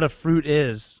 not sure what a fruit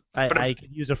is. But I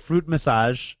could use a fruit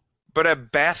massage. But a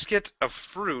basket of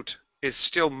fruit is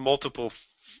still multiple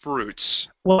fruits.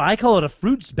 Well, I call it a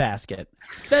fruits basket.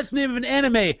 That's the name of an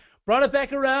anime. Brought it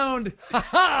back around. Ha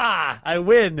ha! I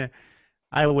win.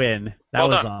 I win. That Well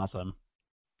was done. awesome.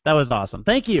 That was awesome.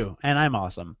 Thank you. And I'm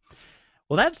awesome.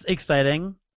 Well, that's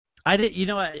exciting. I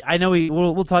know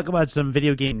we'll talk about some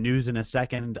video game news in a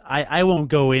second. I won't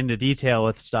go into detail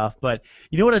with stuff, but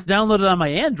you know what I downloaded on my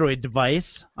Android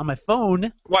device on my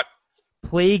phone? What?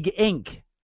 Plague Inc.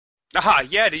 Aha,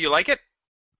 yeah, do you like it?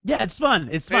 Yeah, it's fun.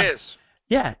 It's fun. It is.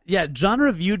 Yeah. John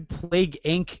reviewed Plague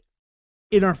Inc.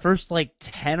 in our first like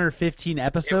 10 or 15 It was a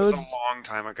episodes. long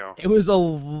time ago. It was a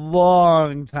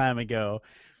long time ago.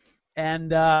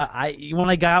 And when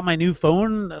I got my new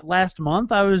phone last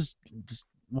month, I was just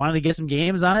wanted to get some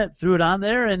games on it, threw it on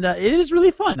there, and it is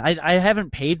really fun. I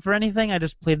haven't paid for anything. I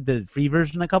just played the free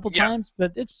version a couple Yeah. times,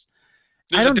 but it's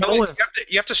I There's a don't know if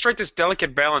you have to strike this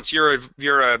delicate balance. You're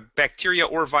a bacteria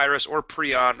or virus or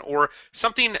prion or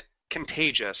something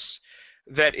contagious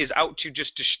that is out to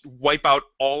just wipe out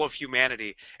all of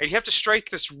humanity, and you have to strike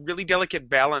this really delicate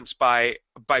balance by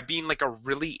being like a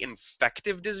really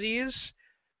infective disease.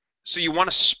 So you want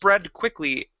to spread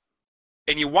quickly,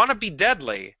 and you want to be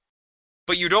deadly,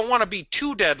 but you don't want to be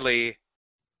too deadly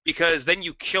because then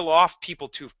you kill off people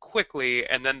too quickly,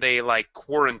 and then they like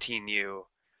quarantine you.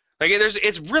 Like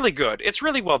it's really good. It's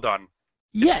really well done.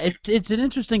 It's yeah, it's an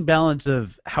interesting balance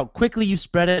of how quickly you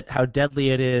spread it, how deadly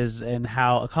it is, and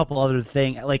how a couple other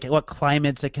things like what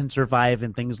climates it can survive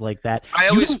and things like that. I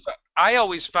You always I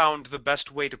always found the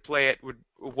best way to play it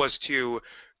was to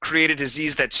create a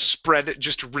disease that spread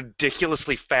just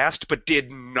ridiculously fast but did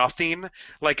nothing.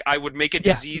 Like I would make a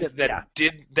yeah, disease yeah.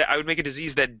 that I would make a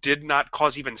disease that did not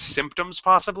cause even symptoms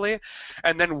possibly,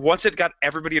 and then once it got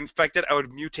everybody infected, I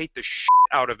would mutate the shit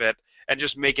out of it and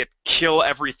just make it kill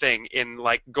everything in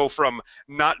like go from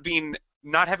not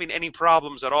having any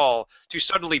problems at all to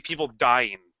suddenly people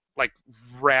dying like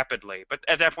rapidly. But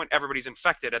at that point, everybody's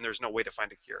infected, and there's no way to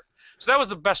find a cure. So that was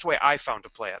the best way I found to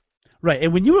play it. Right,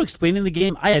 and when you were explaining the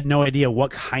game, I had no idea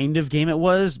what kind of game it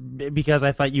was because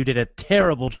I thought you did a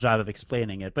terrible job of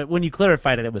explaining it. But when you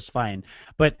clarified it, it was fine.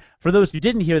 But for those who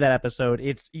didn't hear that episode,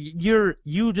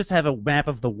 you just have a map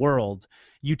of the world.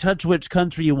 You touch which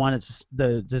country you want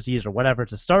the disease or whatever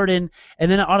to start in, and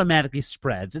then it automatically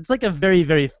spreads. It's like a very,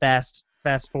 very fast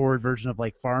forward version of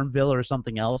like Farmville or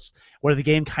something else, where the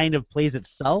game kind of plays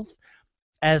itself.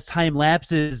 As time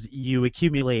lapses, you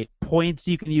accumulate points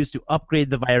you can use to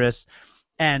upgrade the virus,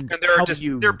 and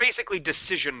And they're basically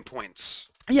decision points.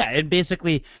 yeah, and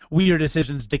basically your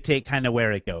decisions dictate kind of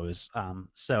where it goes.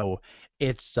 So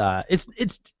it's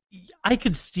I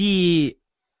could see.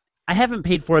 I haven't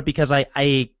paid for it because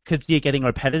I could see it getting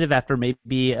repetitive after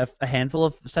maybe a handful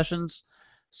of sessions.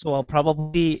 So I'll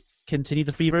probably continue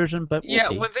the free version, but we'll Yeah,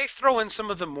 see. when they throw in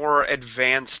some of the more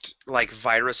advanced like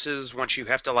viruses, once you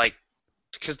have to like,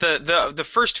 because the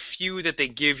first few that they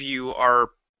give you are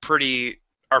pretty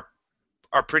are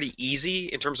are pretty easy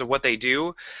in terms of what they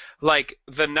do. Like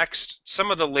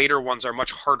some of the later ones are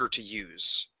much harder to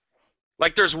use.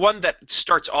 Like there's one that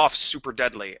starts off super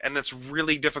deadly, and that's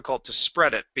really difficult to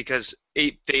spread it because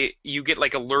you get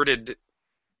like alerted.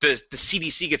 The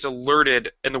CDC gets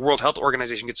alerted, and the World Health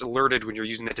Organization gets alerted when you're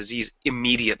using that disease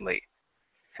immediately.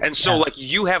 And so, Yeah. like,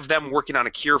 you have them working on a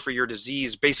cure for your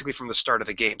disease basically from the start of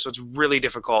the game. So it's really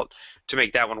difficult to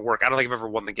make that one work. I don't think I've ever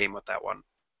won the game with that one.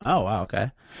 Oh wow,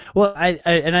 okay. Well,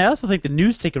 I also think the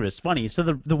news ticker is funny. So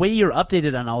the way you're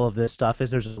updated on all of this stuff is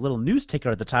there's a little news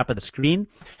ticker at the top of the screen,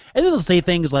 and it'll say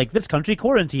things like this country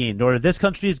quarantined or this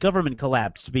country's government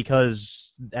collapsed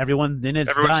because everyone in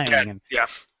it's Everyone's dying dead. and Yeah.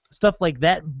 stuff like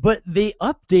that. But they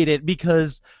update it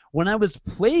because when I was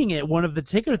playing it, one of the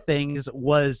ticker things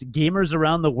was gamers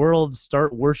around the world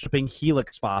start worshiping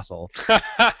Helix Fossil.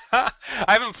 I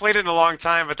haven't played it in a long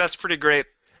time, but that's pretty great.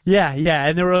 Yeah, yeah,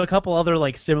 and there were a couple other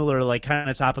like similar like kind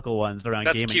of topical ones around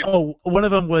That's gaming. cute. Oh, one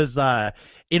of them was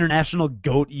International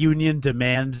Goat Union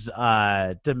demands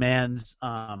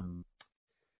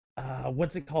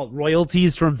what's it called,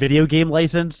 royalties from video game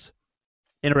license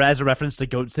as a reference to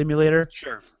Goat Simulator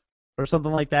Sure. or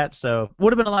something like that. So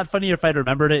would have been a lot funnier if I'd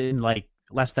remembered it in like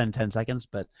less than 10 seconds,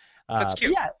 but That's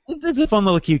cute. yeah, it's a fun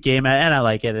little cute game, and I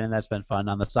like it, and that's been fun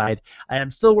on the side. I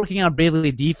am still working on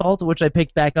Bravely Default, which I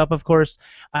picked back up, of course.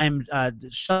 I'm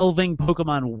shelving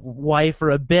Pokemon Y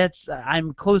for a bit.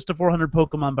 I'm close to 400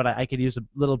 Pokemon, but I could use a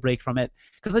little break from it,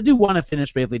 because I do want to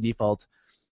finish Bravely Default.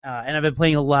 And I've been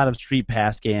playing a lot of Street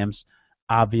Pass games,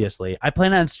 obviously. I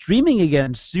plan on streaming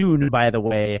again soon, by the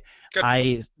way.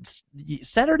 Good.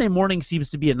 Saturday morning seems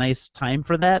to be a nice time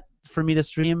for that, for me to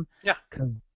stream. Yeah.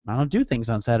 Because I don't do things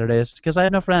on Saturdays because I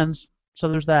have no friends. So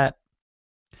there's that.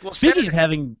 Well, Speaking Saturday, of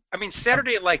having, I mean,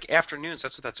 Saturday like afternoons.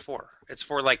 That's what that's for. It's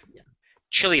for like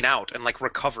chilling out and like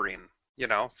recovering,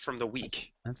 from the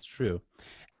week. that's true.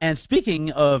 And speaking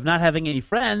of not having any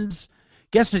friends,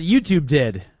 guess what YouTube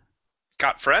did?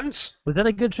 Got friends? Was that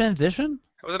a good transition?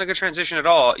 It wasn't a good transition at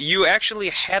all. You actually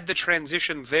had the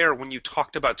transition there when you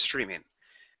talked about streaming.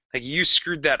 Like you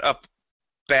screwed that up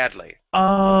badly.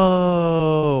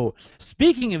 Oh,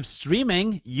 speaking of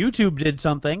streaming, YouTube did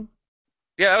something.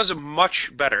 Yeah, that was a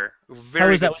much better, How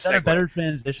very was that? good Was that a segue. better It's a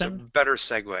transition? better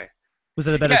segue. Was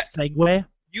it a better Yeah, segue?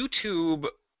 YouTube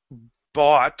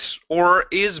bought or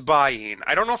is buying.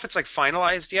 I don't know if it's like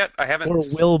finalized yet. I haven't. Or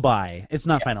will buy. It's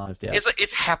not Yeah, finalized yet.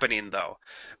 it's happening though.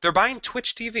 They're buying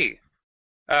Twitch TV.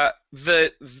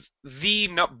 The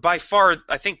no, by far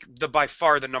I think the by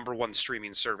far the number one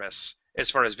streaming service as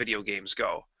far as video games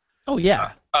go. Oh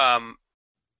yeah. Um,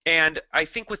 and I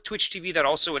think with Twitch TV that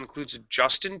also includes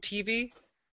Justin TV,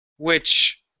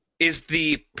 which is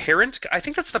the parent. I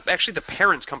think that's actually the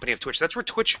parent company of Twitch. That's where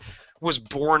Twitch was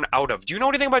born out of. Do you know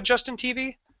anything about Justin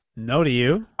TV? No to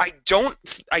you. I don't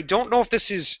know if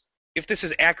this is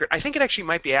accurate. I think it actually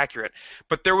might be accurate.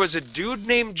 But there was a dude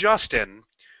named Justin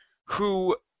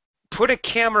who put a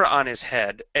camera on his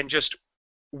head and just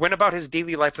went about his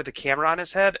daily life with a camera on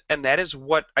his head, and that is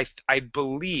what I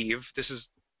believe, this is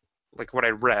like what I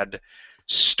read,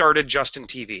 started Justin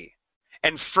TV.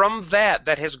 And from that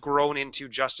has grown into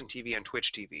Justin TV and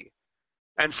Twitch TV.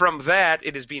 And from that,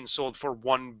 it is being sold for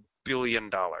 $1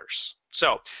 billion.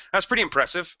 So that's pretty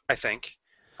impressive, I think.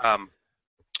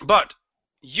 But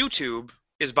YouTube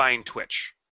is buying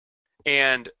Twitch.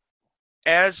 And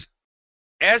as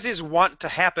is wont to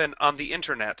happen on the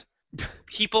internet,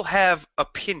 people have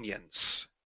opinions.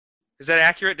 Is that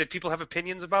accurate? Did people have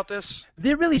opinions about this?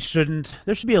 They really shouldn't.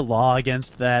 There should be a law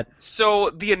against that. So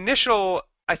the initial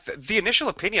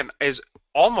opinion is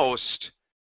almost,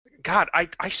 God,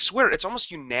 I swear it's almost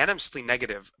unanimously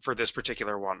negative for this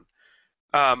particular one.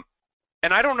 And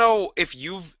I don't know if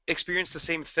you've experienced the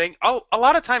same thing. A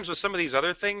lot of times with some of these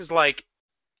other things, like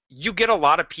you get a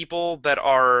lot of people that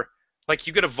are like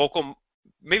you get a vocal,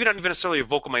 maybe not even necessarily a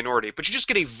vocal minority, but you just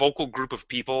get a vocal group of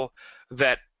people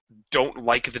that don't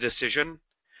like the decision.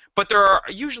 But there are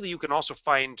usually you can also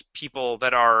find people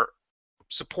that are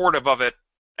supportive of it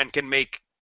and can make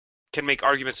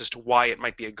arguments as to why it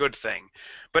might be a good thing.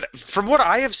 But from what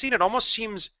I have seen, it almost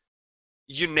seems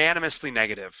unanimously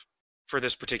negative for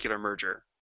this particular merger.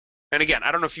 And again,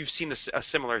 I don't know if you've seen a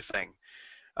similar thing.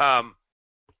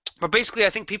 But basically, I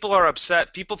think people are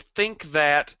upset. People think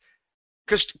that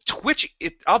because Twitch,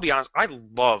 I'll be honest, I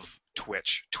love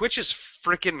Twitch. Twitch is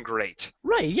freaking great.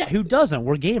 Right, yeah, who doesn't?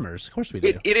 We're gamers. Of course we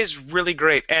do. It is really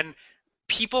great. And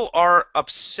people are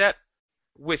upset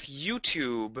with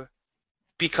YouTube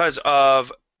because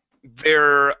of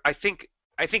their, I think,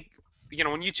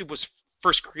 when YouTube was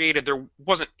first created, there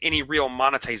wasn't any real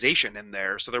monetization in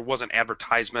there. So there wasn't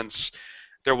advertisements.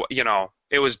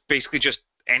 It was basically just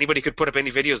anybody could put up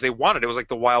any videos they wanted. It was like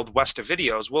the Wild West of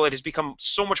videos. Well, it has become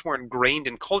so much more ingrained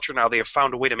in culture now. They have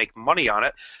found a way to make money on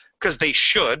it because they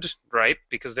should, right?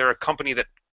 Because they're a company that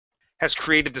has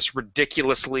created it's a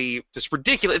ridiculous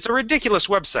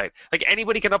website. Like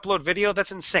anybody can upload video.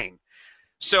 That's insane.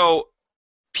 So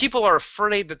people are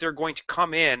afraid that they're going to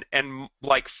come in and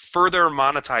like further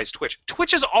monetize Twitch.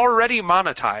 Twitch is already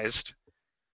monetized.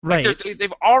 Right. Like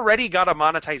they've already got a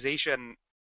monetization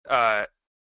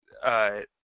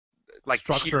like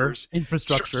structure, tiers.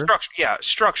 infrastructure.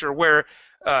 Structure where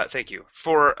thank you.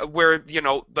 For where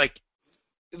like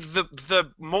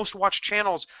the most watched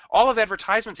channels all have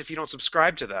advertisements if you don't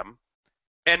subscribe to them.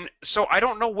 And so I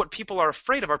don't know what people are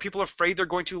afraid of. Are people afraid they're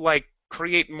going to like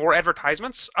create more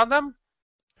advertisements on them?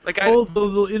 Like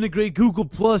they'll integrate Google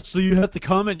Plus, so you have to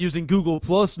comment using Google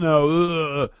Plus now.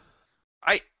 Ugh.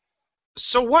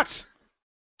 So what?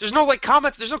 There's no like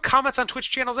comments. There's no comments on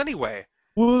Twitch channels anyway.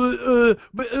 Well, You're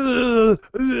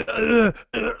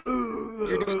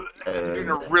doing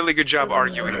a really good job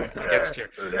arguing against here.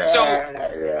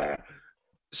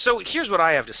 So here's what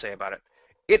I have to say about it.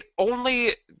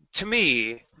 To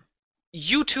me,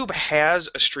 YouTube has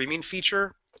a streaming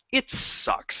feature. It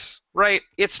sucks, right?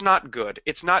 It's not good.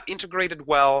 It's not integrated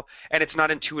well, and it's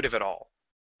not intuitive at all.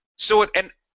 So it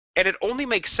only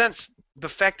makes sense, the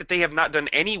fact that they have not done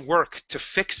any work to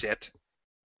fix it.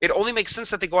 It only makes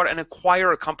sense that they go out and acquire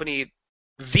the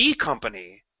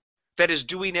company that is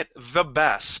doing it the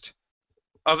best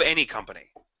of any company.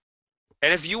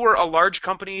 And if you were a large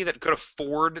company that could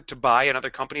afford to buy another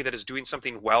company that is doing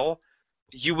something well,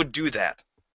 you would do that.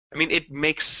 I mean, it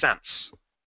makes sense,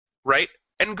 right?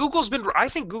 And I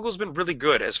think Google's been really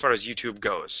good as far as YouTube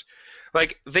goes.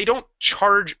 Like, they don't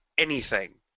charge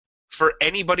anything for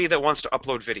anybody that wants to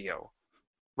upload video,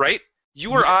 right?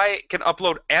 You or I can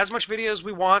upload as much video as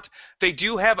we want. They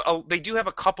do have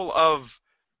a couple of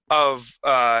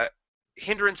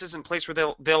hindrances in place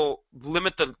where they'll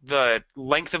limit the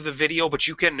length of the video, but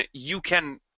you can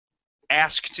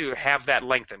ask to have that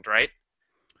lengthened, right?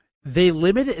 They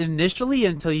limit it initially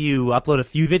until you upload a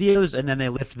few videos, and then they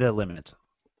lift the limit.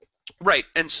 Right,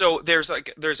 and so there's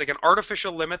like an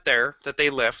artificial limit there that they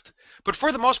lift, but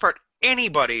for the most part,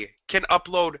 anybody can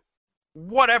upload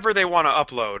whatever they want to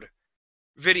upload,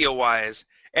 video-wise,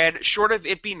 And short of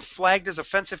it being flagged as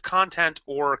offensive content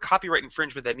or copyright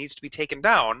infringement that needs to be taken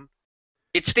down,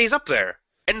 it stays up there.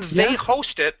 And they Yeah.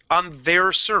 host it on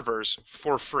their servers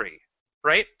for free,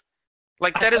 right?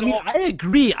 Like that is I mean, all. I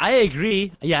agree. I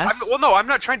agree. Yes. Well, no, I'm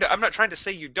not trying to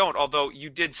say you don't. Although you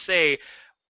did say,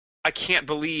 I can't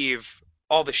believe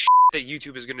all the shit that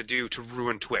YouTube is going to do to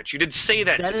ruin Twitch. You did say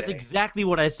that That today. is exactly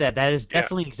what I said. That is Yeah.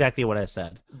 definitely exactly what I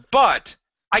said. But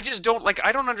I just don't like.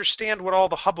 I don't understand what all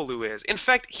the hubbub is. In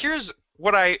fact, here's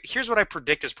what I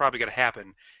predict is probably going to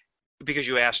happen because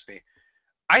you asked me.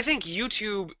 I think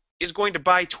YouTube is going to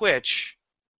buy Twitch,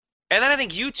 and then I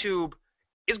think YouTube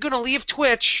is going to leave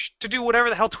Twitch to do whatever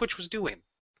the hell Twitch was doing.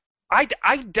 I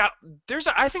doubt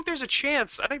I think there's a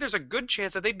chance. I think there's a good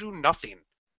chance that they do nothing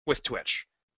with Twitch,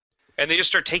 and they just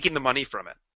start taking the money from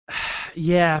it.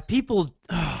 Yeah, people.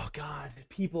 Oh God,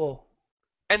 people.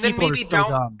 And then People are maybe so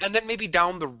dumb.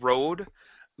 down the road,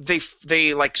 they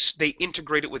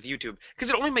integrate it with YouTube because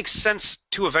it only makes sense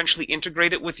to eventually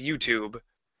integrate it with YouTube,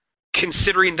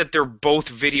 considering that they're both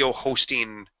video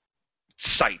hosting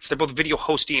sites. They're both video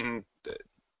hosting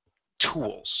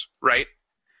tools, right?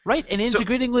 Right, and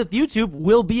integrating with YouTube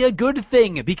will be a good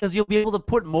thing because you'll be able to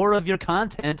put more of your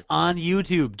content on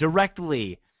YouTube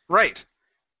directly. Right.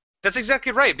 That's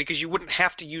exactly right, because you wouldn't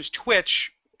have to use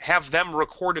Twitch, have them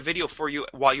record a video for you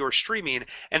while you're streaming,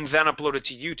 and then upload it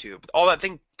to YouTube. All that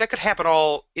could happen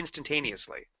all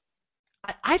instantaneously.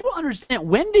 I don't understand.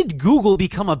 When did Google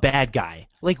become a bad guy?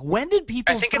 Like, when did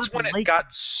people I think start it's when to it like... got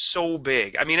so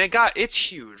big. I mean, it's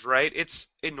huge, right? It's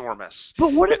enormous.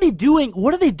 But what are they doing?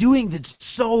 What are they doing that's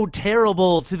so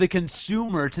terrible to the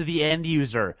consumer, to the end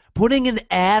user? Putting an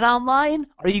ad online?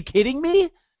 Are you kidding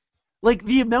me? Like,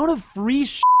 the amount of free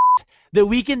shit that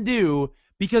we can do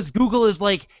because Google is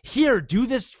like, here, do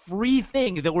this free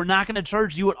thing that we're not going to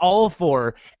charge you at all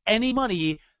for any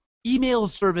money. Email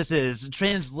services,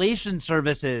 translation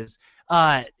services,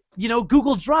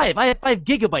 Google Drive. I have 5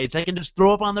 gigabytes. I can just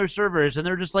throw up on their servers, and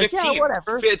they're just like, 15. yeah,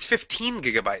 whatever. It's 15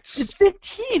 gigabytes. It's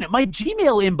 15. My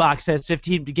Gmail inbox has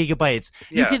 15 gigabytes.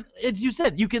 Yeah. You can, as you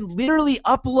said, you can literally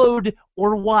upload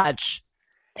or watch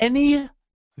any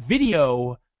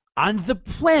video on the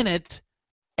planet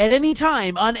at any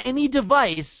time on any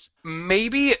device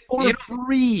Maybe for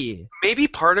free. Maybe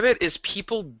part of it is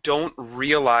people don't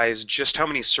realize just how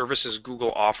many services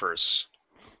Google offers,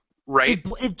 right?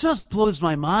 It just blows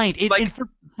my mind. And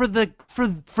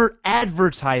for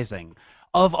advertising,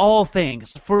 of all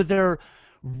things, for their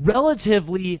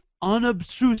relatively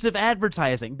unobtrusive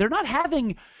advertising, they're not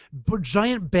having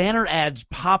giant banner ads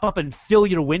pop up and fill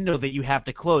your window that you have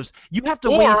to close. You have to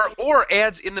wait. Or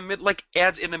ads in the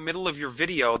middle of your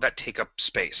video that take up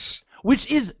space.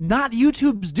 Which is not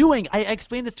YouTube's doing. I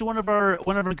explained this to one of our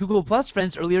Google Plus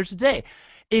friends earlier today.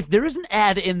 If there is an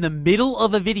ad in the middle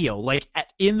of a video, like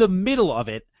in the middle of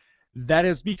it, that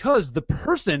is because the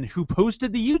person who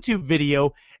posted the YouTube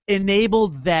video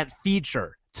enabled that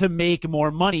feature to make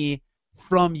more money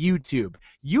from YouTube.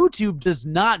 YouTube does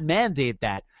not mandate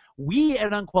that. We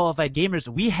at Unqualified Gamers,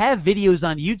 we have videos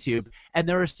on YouTube, and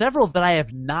there are several that I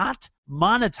have not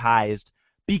monetized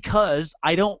because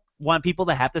I don't want people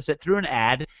to have to sit through an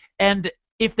ad, and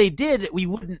if they did, we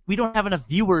don't have enough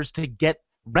viewers to get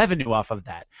revenue off of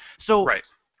that. So right.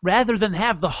 Rather than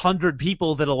have the 100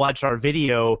 people that'll watch our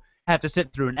video have to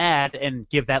sit through an ad and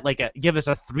give us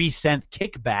a 3-cent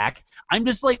kickback, I'm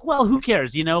just like, well, who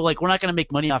cares? We're not going to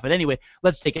make money off it anyway.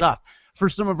 Let's take it off. For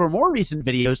some of our more recent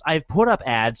videos, I've put up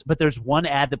ads, but there's one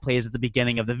ad that plays at the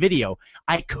beginning of the video.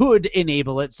 I could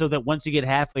enable it so that once you get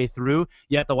halfway through,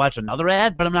 you have to watch another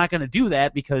ad, but I'm not going to do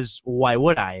that because why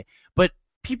would I? But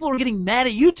people are getting mad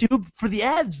at YouTube for the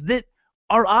ads that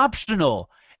are optional.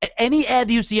 Any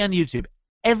ad you see on YouTube,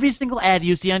 every single ad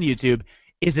you see on YouTube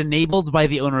is enabled by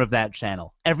the owner of that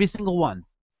channel. Every single one.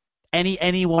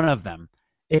 Any one of them.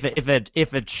 If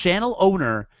a channel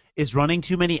owner is running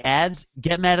too many ads,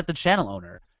 get mad at the channel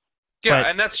owner. Yeah,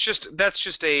 and that's just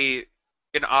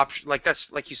an option.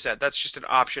 Like you said, that's just an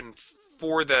option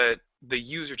for the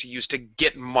user to use to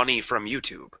get money from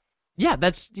YouTube. Yeah,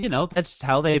 that's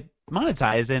how they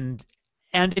monetize, and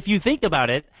if you think about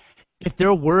it, if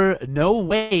there were no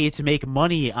way to make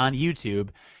money on YouTube,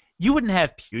 you wouldn't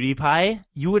have PewDiePie,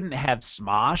 you wouldn't have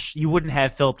Smosh, you wouldn't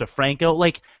have Philip DeFranco.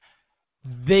 Like,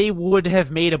 they would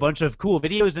have made a bunch of cool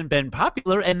videos and been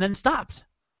popular and then stopped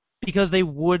because they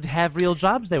would have real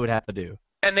jobs they would have to do.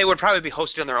 And they would probably be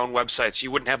hosted on their own websites.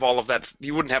 You wouldn't have all of that.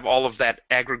 You wouldn't have all of that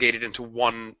aggregated into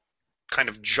one kind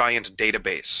of giant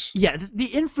database. Yeah, the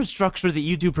infrastructure that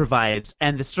YouTube provides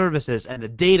and the services and the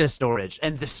data storage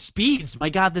and the speeds. My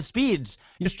God, the speeds.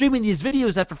 You're streaming these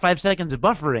videos after 5 seconds of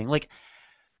buffering. Like,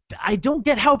 I don't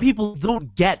get how people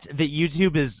don't get that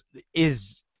YouTube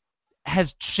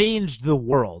has changed the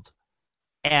world,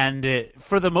 and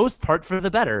for the most part for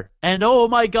the better. And oh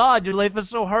my God, your life is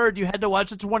so hard. You had to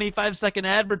watch a 25-second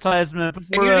advertisement And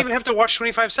before you didn't even have to watch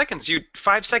 25 seconds.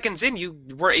 5 seconds in, you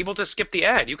were able to skip the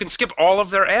ad. You can skip all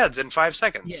of their ads in 5 Yeah,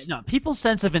 seconds. no, people's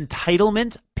sense of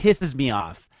entitlement pisses me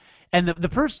off. And the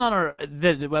person on our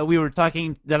that we were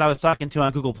talking that I was talking to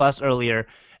on Google Plus earlier,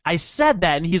 I said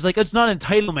that, and he's like, "It's not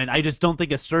entitlement. I just don't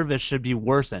think a service should be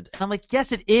worsened." And I'm like,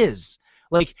 "Yes, it is.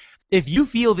 Like, if you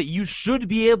feel that you should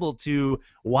be able to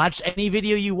watch any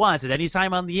video you want at any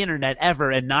time on the internet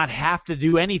ever and not have to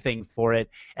do anything for it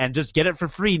and just get it for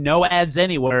free, no ads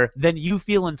anywhere, then you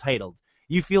feel entitled.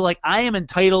 You feel like I am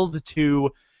entitled to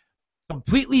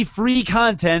completely free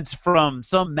content from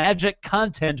some magic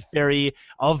content fairy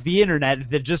of the internet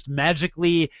that just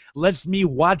magically lets me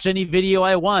watch any video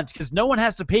I want, because no one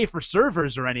has to pay for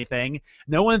servers or anything.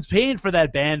 No one's paying for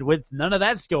that bandwidth. None of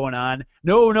that's going on.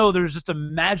 No, there's a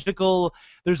magical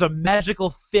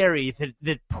fairy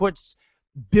that puts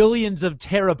billions of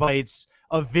terabytes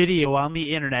of video on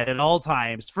the internet at all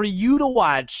times for you to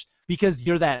watch because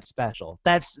you're that special.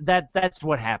 That's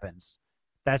what happens.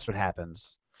 That's what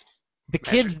happens. The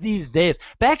kids these days,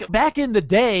 back in the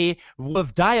day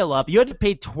of dial-up, you had to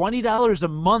pay $20 a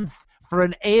month for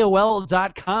an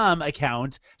AOL.com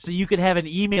account so you could have an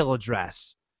email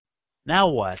address. Now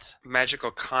what? Magical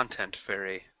content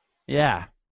fairy. Yeah,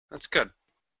 That's good.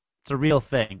 it's a real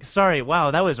thing. Sorry,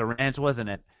 wow, that was a rant, wasn't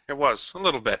it? It was a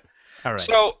little bit. All right.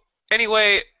 So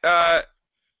anyway, I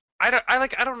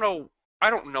don't know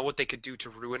what they could do to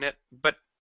ruin it, but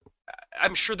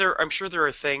I'm sure there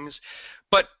are things,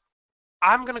 but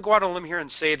I'm gonna go out on a limb here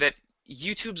and say that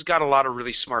YouTube's got a lot of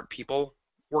really smart people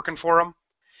working for them,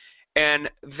 and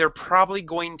they're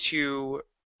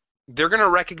gonna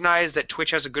recognize that Twitch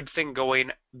has a good thing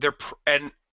going. They're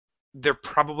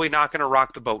probably not gonna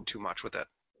rock the boat too much with it.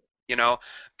 You know,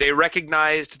 they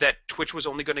recognized that Twitch was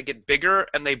only going to get bigger,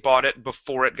 and they bought it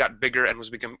before it got bigger and was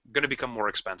going to become more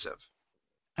expensive.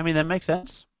 I mean, that makes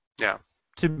sense Yeah.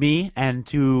 to me and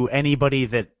to anybody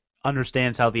that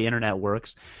understands how the internet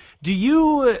works. Do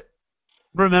you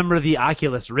remember the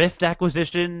Oculus Rift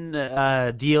acquisition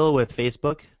deal with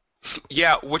Facebook?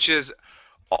 Yeah, which is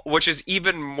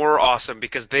even more awesome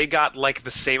because they got like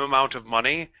the same amount of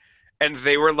money, and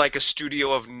they were like a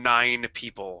studio of 9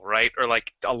 people, right? Or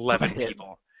like 11 Right.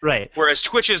 people. Right. Whereas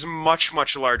Twitch is much,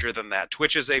 much larger than that.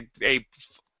 Twitch is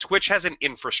Twitch has an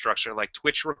infrastructure. Like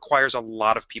Twitch requires a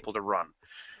lot of people to run.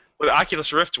 But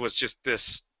Oculus Rift was just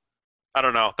this. I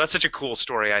don't know. That's such a cool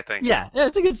story, I think. Yeah,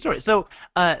 it's a good story. So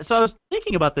I was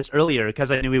thinking about this earlier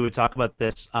because I knew we would talk about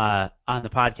this on the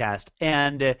podcast,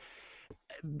 and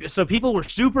so people were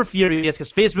super furious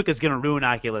because Facebook is going to ruin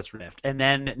Oculus Rift, and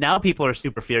then now people are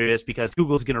super furious because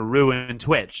Google's going to ruin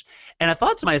Twitch. And I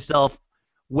thought to myself,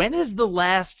 when is the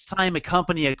last time a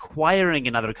company acquiring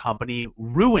another company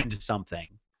ruined something?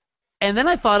 And then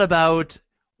I thought about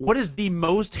what is the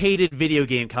most hated video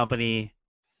game company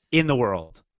in the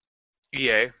world?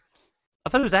 EA. I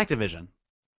thought it was Activision.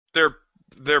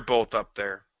 They're both up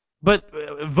there. But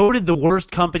voted the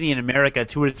worst company in America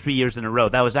 2 or 3 years in a row.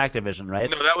 That was Activision, right?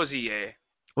 No, that was EA.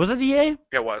 Was it EA?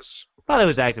 It was. I thought it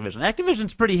was Activision.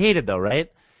 Activision's pretty hated, though,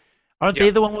 right? Aren't Yeah. they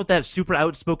the one with that super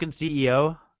outspoken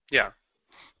CEO? Yeah.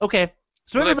 Okay.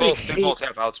 So Well, everybody they both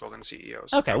have outspoken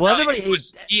CEOs. Okay, well, everybody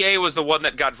EA was the one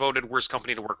that got voted worst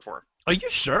company to work for. Are you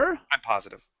sure? I'm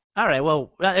positive. All right,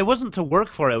 well, it wasn't to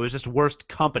work for. It was just worst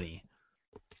company.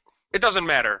 It doesn't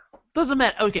matter. Doesn't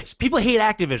matter. Okay, so people hate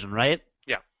Activision, right?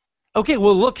 Yeah. Okay,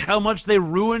 well, look how much they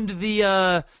ruined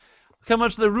World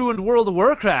of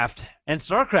Warcraft and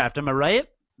StarCraft. Am I right?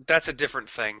 That's a different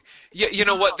thing. Yeah, you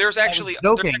know what? There's actually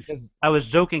I was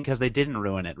joking because they didn't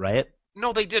ruin it, right?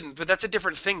 No, they didn't. But that's a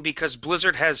different thing because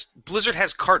Blizzard has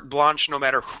carte blanche no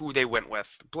matter who they went with.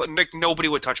 Nobody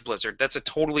would touch Blizzard. That's a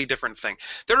totally different thing.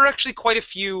 There are actually quite a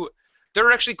few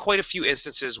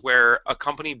instances where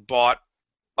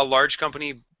a large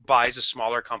company buys a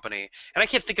smaller company, and I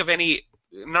can't think of any.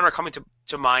 None are coming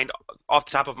to mind off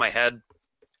the top of my head.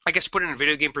 I guess put it in a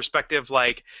video game perspective,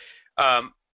 like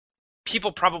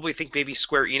people probably think maybe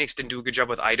Square Enix didn't do a good job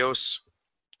with Eidos.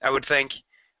 I would think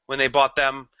when they bought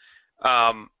them.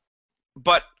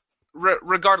 But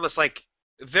regardless, like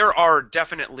there are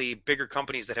definitely bigger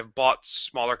companies that have bought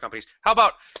smaller companies.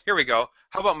 Here we go.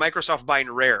 How about Microsoft buying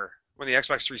Rare when the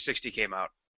Xbox 360 came out,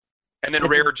 and then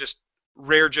Rare just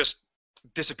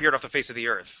disappeared off the face of the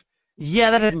earth.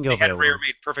 Yeah, that didn't go They had very well. Rare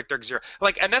made Perfect Dark Zero.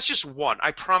 And that's just one.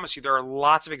 I promise you, there are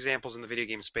lots of examples in the video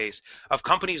game space of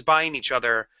companies buying each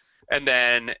other and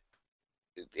then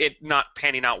it not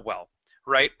panning out well.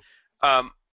 right?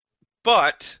 Um,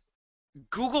 but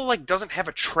Google like doesn't have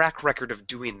a track record of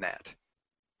doing that.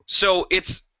 So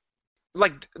it's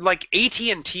like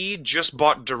AT&T just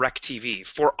bought DirecTV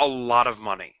for a lot of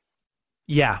money.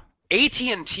 Yeah.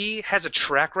 AT&T has a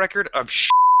track record of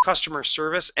customer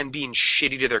service and being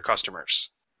shitty to their customers.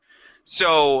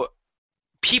 So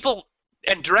people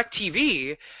and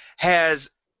DirecTV has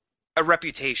a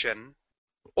reputation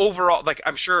overall. Like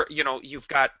I'm sure you've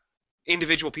got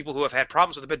individual people who have had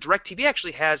problems with it, but DirecTV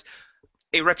actually has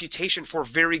a reputation for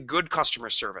very good customer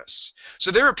service.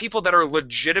 So there are people that are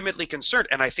legitimately concerned,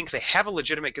 and I think they have a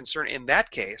legitimate concern in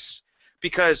that case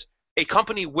because a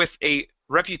company with a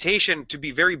reputation to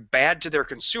be very bad to their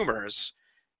consumers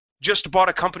just bought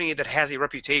a company that has a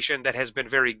reputation that has been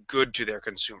very good to their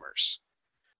consumers.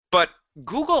 But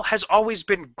Google has always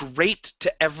been great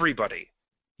to everybody,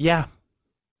 Yeah.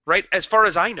 right? As far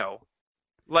as I know,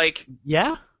 like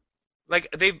Yeah. like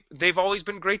they've always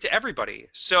been great to everybody.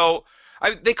 So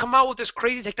they come out with this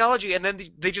crazy technology and then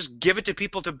they just give it to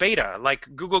people to beta, like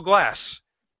Google Glass.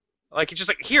 Like it's just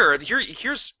like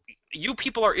here's you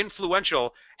people are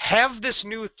influential. Have this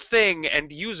new thing and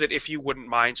use it if you wouldn't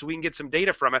mind, so we can get some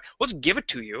data from it. Let's give it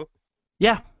to you,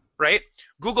 Yeah. right?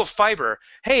 Google Fiber.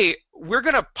 Hey, we're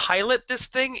gonna pilot this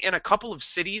thing in a couple of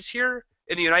cities here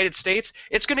in the United States.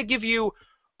 It's gonna give you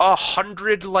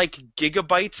 100 like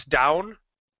gigabytes down.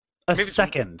 A Maybe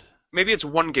second. maybe it's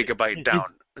 1 gigabyte down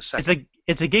a second.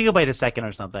 It's a gigabyte a second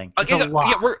or something. A It's a lot.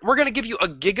 Yeah, we're gonna give you a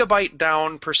gigabyte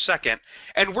down per second,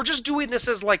 and we're just doing this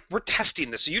as like we're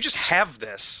testing this. So you just have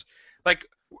this, like,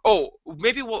 oh,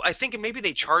 I think maybe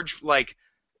they charge like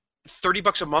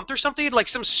 $30 a month or something, like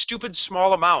some stupid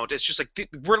small amount. It's just like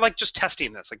we're like just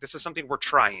testing this. Like this is something we're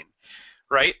trying,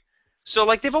 right? So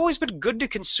like they've always been good to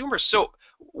consumers. So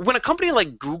when a company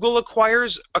like Google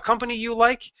acquires a company you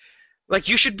like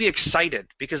you should be excited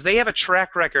because they have a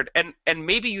track record, and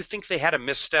maybe you think they had a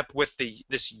misstep with the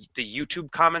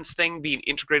YouTube comments thing being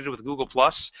integrated with Google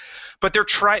Plus, but they're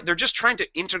just trying to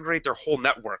integrate their whole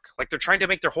network. Like they're trying to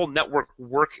make their whole network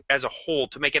work as a whole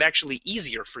to make it actually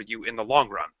easier for you in the long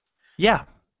run. Yeah.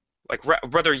 Like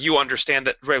whether you understand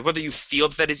that, right, whether you feel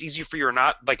that is easy for you or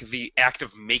not, like the act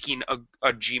of making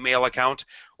a Gmail account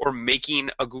or making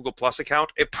a Google Plus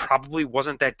account, it probably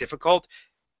wasn't that difficult.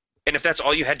 And if that's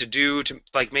all you had to do to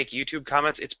like make YouTube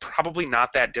comments, it's probably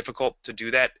not that difficult to do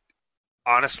that,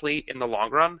 honestly, in the long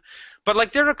run. But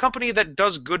like they're a company that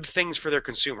does good things for their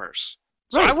consumers.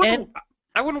 So Right.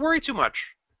 I wouldn't worry too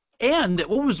much. And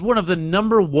what was one of the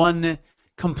number one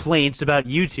complaints about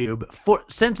YouTube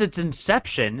since its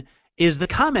inception is the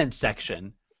comment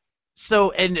section.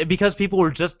 So, and because people were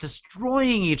just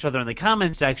destroying each other in the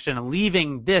comment section and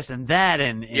leaving this and that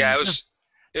and Yeah, it was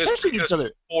trashing each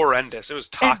other. horrendous. It was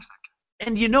toxic.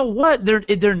 And you know what?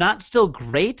 They're not still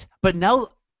great, but now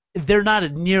they're not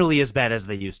nearly as bad as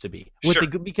they used to be. Sure.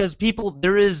 Because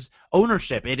there is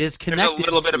ownership. It is connected. There's a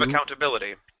little bit of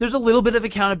accountability. There's a little bit of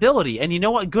accountability. And you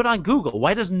know what? Good on Google.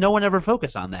 Why does no one ever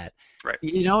focus on that? Right.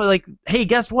 You know, like, hey,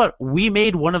 guess what? We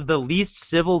made one of the least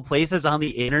civil places on the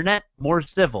internet more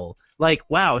civil. Like,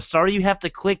 wow, sorry you have to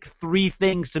click 3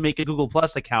 things to make a Google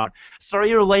Plus account. Sorry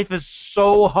your life is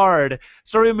so hard.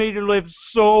 Sorry I made your life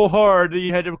so hard that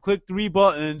you had to click 3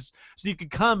 buttons so you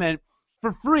could comment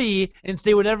for free and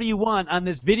say whatever you want on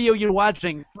this video you're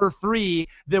watching for free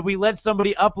that we let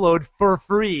somebody upload for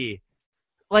free.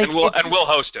 Like, and we'll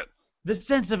host it. The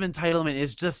sense of entitlement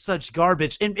is just such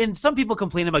garbage. And some people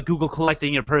complain about Google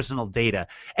collecting your personal data.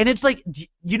 And it's like,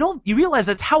 you realize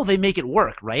that's how they make it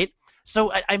work, right?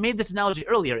 So I made this analogy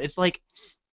earlier. It's like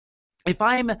if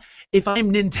I'm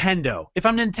Nintendo,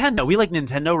 we like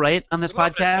Nintendo, right? On this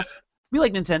podcast, we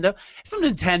like Nintendo. If I'm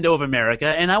Nintendo of America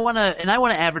and I wanna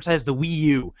advertise the Wii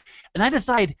U, and I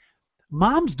decide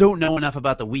moms don't know enough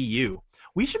about the Wii U,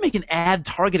 we should make an ad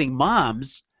targeting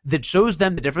moms that shows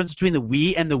them the difference between the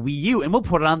Wii and the Wii U, and we'll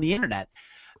put it on the internet.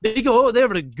 They go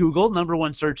over to Google,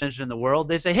 #1 search engine in the world.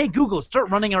 They say, hey, Google, start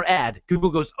running our ad. Google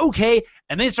goes, okay,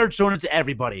 and they start showing it to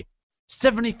everybody.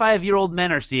 75-year-old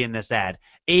men are seeing this ad.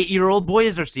 8-year-old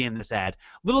boys are seeing this ad.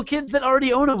 Little kids that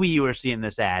already own a Wii U are seeing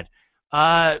this ad.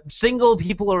 Single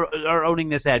people are owning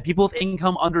this ad. People with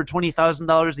income under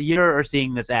 $20,000 a year are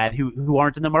seeing this ad who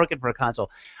aren't in the market for a console.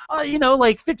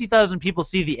 Like 50,000 people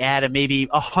see the ad and maybe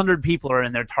 100 people are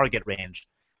in their target range.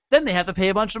 Then they have to pay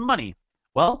a bunch of money.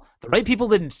 Well, the right people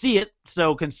didn't see it,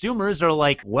 so consumers are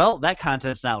like, well, that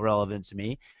content's not relevant to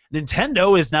me.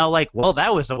 Nintendo is now like, well,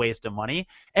 that was a waste of money.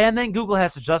 And then Google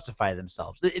has to justify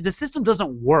themselves. The system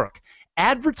doesn't work.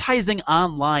 Advertising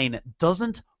online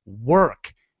doesn't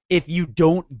work if you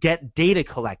don't get data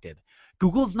collected.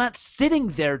 Google's not sitting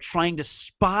there trying to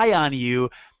spy on you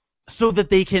so that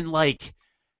they can like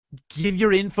give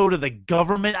your info to the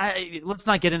government. Let's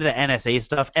not get into the NSA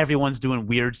stuff. Everyone's doing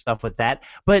weird stuff with that.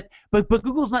 But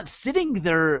Google's not sitting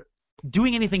there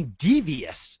doing anything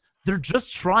devious. They're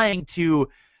just trying to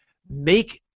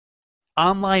make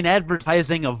online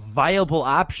advertising a viable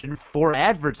option for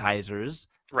advertisers.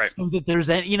 Right. So that there's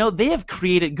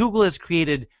Google has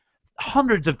created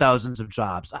hundreds of thousands of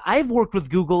jobs. I've worked with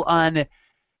Google on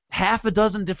half a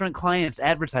dozen different clients'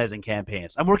 advertising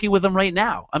campaigns. I'm working with them right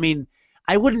now. I mean,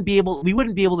 we wouldn't be able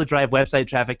to drive website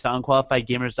traffic to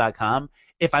unqualifiedgamers.com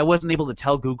if I wasn't able to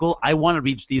tell Google I want to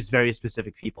reach these very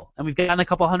specific people. And we've gotten a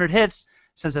couple hundred hits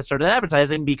since I started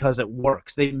advertising because it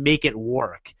works. They make it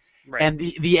work. Right. And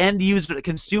the end user,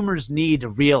 consumers need to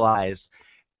realize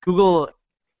Google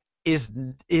is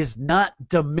not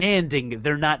demanding.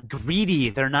 They're not greedy.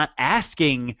 They're not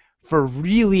asking for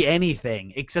really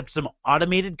anything except some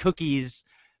automated cookies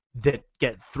that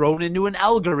get thrown into an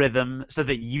algorithm so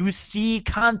that you see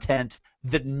content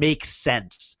that makes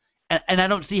sense. And I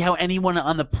don't see how anyone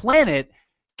on the planet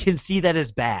can see that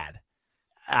as bad.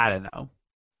 I don't know.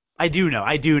 I do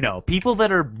know. People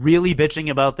that are really bitching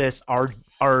about this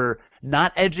are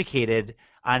not educated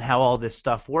on how all this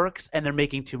stuff works, and they're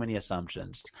making too many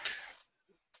assumptions.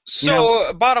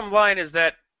 So, bottom line is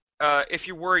that if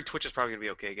you're worried, Twitch is probably going to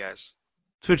be okay, guys.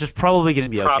 Twitch is probably going to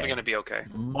be okay. Probably going to be okay.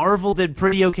 Marvel did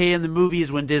pretty okay in the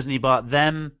movies when Disney bought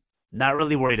them. Not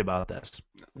really worried about this.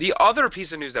 The other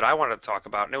piece of news that I wanted to talk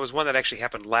about, and it was one that actually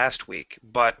happened last week,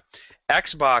 but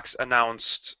Xbox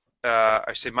announced,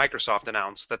 Microsoft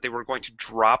announced that they were going to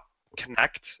drop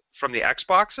Kinect from the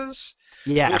Xboxes.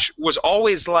 Yeah. Which was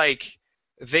always like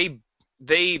they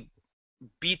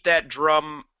beat that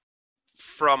drum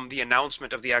from the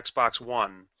announcement of the Xbox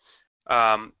One,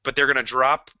 but they're going to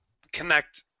drop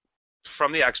Kinect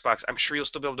from the Xbox. I'm sure you'll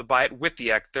still be able to buy it with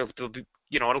the X. They'll be,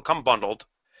 it'll come bundled,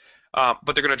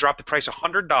 but they're going to drop the price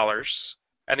 $100,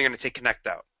 and they're going to take Kinect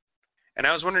out. And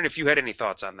I was wondering if you had any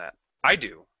thoughts on that. I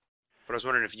do, but I was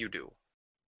wondering if you do.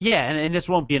 Yeah, and this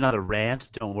won't be another rant,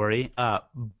 don't worry.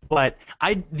 But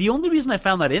the only reason I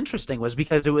found that interesting was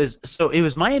because it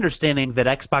was my understanding that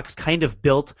Xbox kind of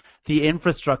built the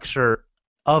infrastructure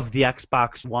of the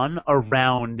Xbox One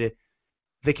around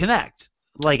the Kinect.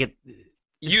 Like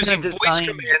using voice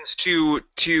commands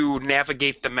to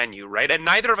navigate the menu, right? And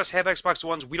neither of us have Xbox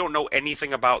Ones. We don't know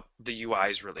anything about the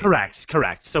UIs really.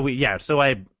 Correct. So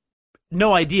I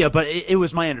no idea, but it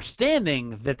was my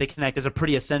understanding that the Kinect is a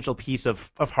pretty essential piece of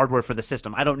hardware for the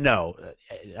system. I don't know.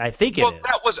 I think it is. Well,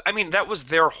 that was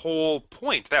their whole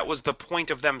point. That was the point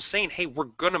of them saying, "Hey, we're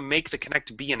gonna make the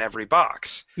Kinect be in every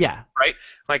box." Yeah. Right.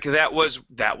 Like that was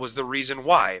the reason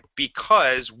why,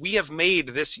 because we have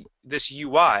made this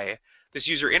UI, this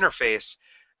user interface,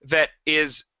 that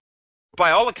is,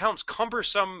 by all accounts,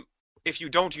 cumbersome if you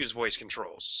don't use voice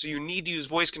controls. So you need to use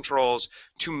voice controls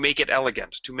to make it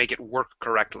elegant, to make it work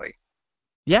correctly.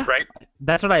 Yeah. Right?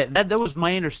 That's what that was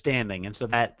my understanding, and so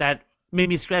that made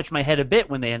me scratch my head a bit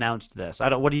when they announced this.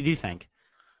 What do you think?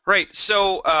 Right.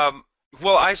 So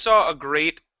I saw a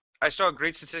great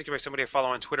statistic by somebody I follow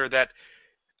on Twitter that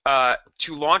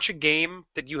to launch a game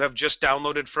that you have just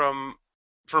downloaded from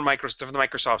the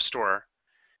Microsoft Store,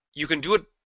 you can do it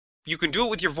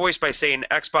with your voice by saying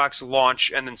Xbox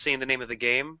launch and then saying the name of the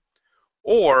game.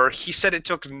 Or he said it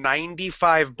took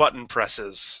 95 button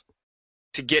presses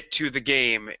to get to the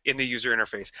game in the user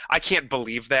interface. I can't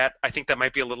believe that. I think that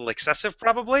might be a little excessive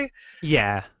probably.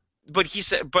 Yeah. But he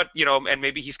said, and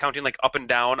maybe he's counting like up and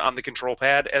down on the control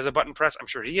pad as a button press. I'm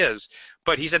sure he is.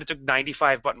 But he said it took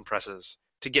 95 button presses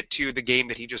to get to the game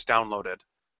that he just downloaded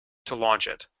to launch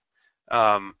it.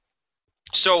 The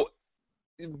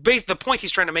point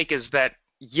he's trying to make is that,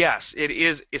 yes, it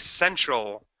is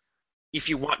essential if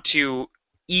you want to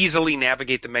easily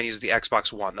navigate the menus of the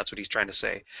Xbox One. That's what he's trying to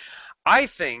say. I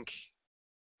think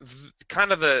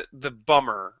kind of the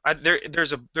bummer,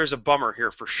 there's a bummer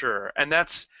here for sure, and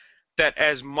that's that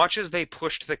as much as they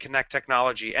pushed the Kinect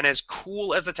technology, and as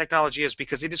cool as the technology is,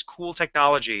 because it is cool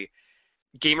technology,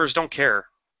 gamers don't care.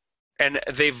 And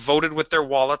they voted with their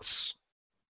wallets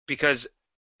because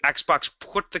Xbox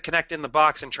put the Kinect in the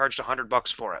box and charged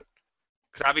 $100 for it.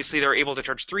 Because obviously they're able to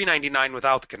charge $399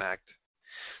 without the Kinect.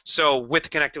 So with the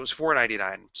Kinect it was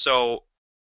 $499. So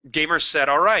gamers said,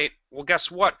 all right, well guess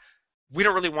what? We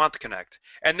don't really want the Kinect.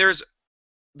 And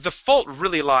the fault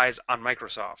really lies on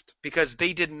Microsoft because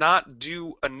they did not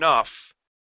do enough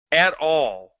at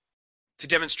all to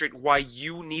demonstrate why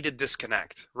you needed this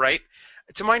Kinect, right?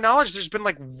 To my knowledge, there's been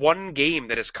like one game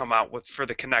that has come out for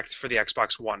the Kinect for the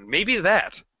Xbox One. Maybe even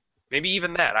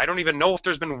that. I don't even know if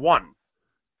there's been one.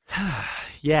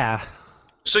 Yeah.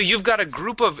 So you've got a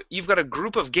group of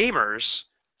gamers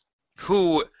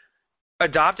who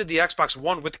adopted the Xbox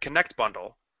One with the Kinect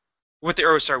bundle, with the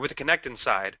Kinect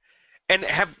inside, and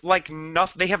have like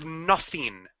nothing. They have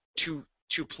nothing to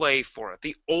play for it.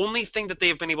 The only thing that they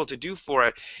have been able to do for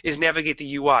it is navigate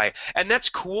the UI, and that's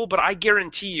cool. But I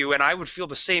guarantee you, and I would feel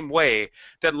the same way,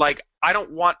 that like I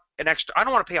don't want I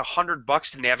don't want to pay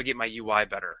 $100 to navigate my UI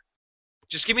better.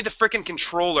 Just give me the freaking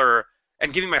controller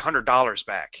and give me my $100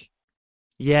 back,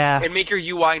 Yeah, and make your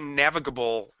UI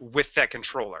navigable with that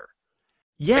controller.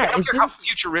 Like I yeah. don't Is care there? how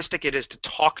futuristic it is to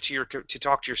talk to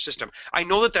your system. I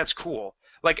know that that's cool.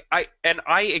 Like I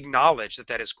acknowledge that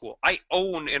that is cool. I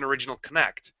own an original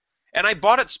Kinect, and I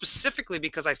bought it specifically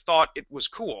because I thought it was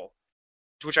cool.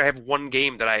 To which I have one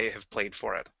game that I have played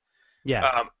for it. Yeah,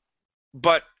 Um,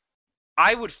 but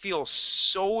I would feel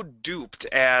so duped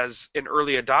as an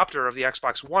early adopter of the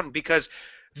Xbox One because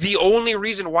the only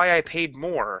reason why I paid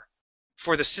more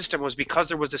for the system was because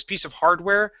there was this piece of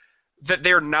hardware that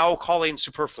they're now calling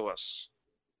superfluous.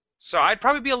 So I'd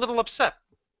probably be a little upset.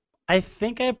 I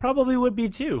think I probably would be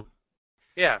too.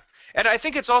 Yeah. And I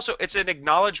think it's an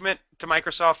acknowledgement to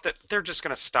Microsoft that they're just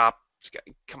going to stop.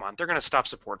 Come on, they're going to stop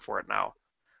support for it now.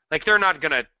 Like they're not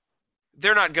going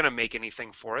to make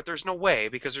anything for it. There's no way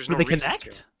because there's For no the reason to.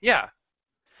 Kinect, Yeah.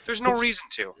 There's no it's reason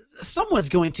to. someone's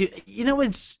going to.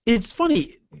 It's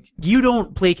funny. You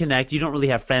don't play Kinect. You don't really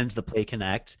have friends that play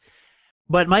Kinect.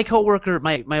 But my coworker,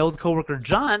 my old coworker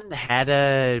John, had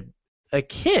a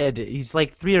kid. He's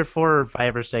like 3 or 4 or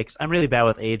 5 or 6. I'm really bad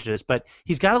with ages, but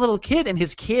he's got a little kid, and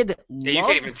his kid Yeah, you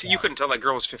can't even loves you them. couldn't tell that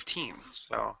girl was 15.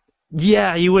 So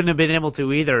Yeah, you wouldn't have been able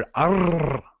to either.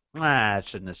 Arrgh. I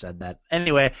shouldn't have said that.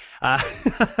 Anyway,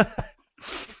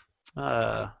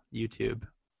 YouTube.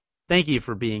 Thank you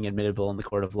for being admittable in the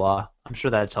court of law. I'm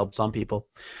sure that's helped some people.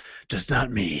 Just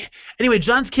not me. Anyway,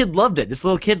 John's kid loved it. This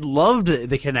little kid loved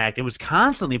the Kinect and was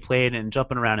constantly playing it and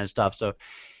jumping around and stuff. So,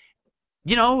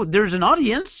 there's an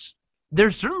audience.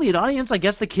 There's certainly an audience. I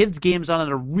guess the kids' games on it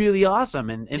are really awesome.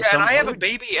 And yeah, and some I have a other.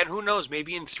 baby, and who knows?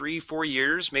 Maybe in 3, 4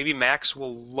 years, maybe Max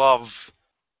will love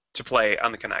to play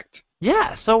on the Kinect.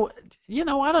 Yeah, so,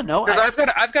 I don't know. Because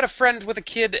I've got a friend with a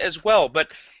kid as well, but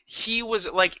he was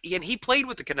like, and he played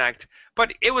with the Kinect,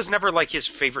 but it was never like his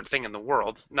favorite thing in the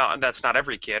world. No, that's not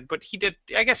every kid, but he did.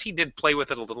 I guess he did play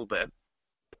with it a little bit.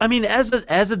 I mean, as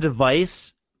a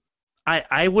device,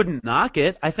 I wouldn't knock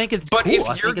it. I think it's But cool.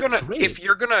 I think it's if great.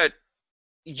 you're gonna,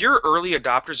 your early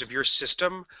adopters of your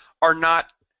system are not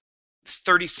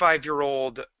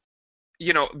 35-year-old.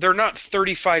 They're not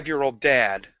 35-year-old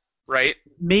dad, right?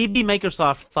 Maybe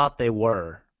Microsoft thought they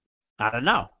were. I don't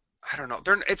know. I don't know.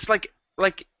 It's like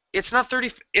it's not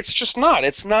 30. It's just not.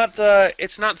 It's not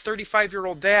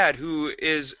 35-year-old dad who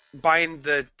is buying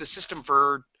the system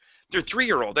for their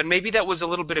 3-year-old. And maybe that was a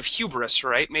little bit of hubris,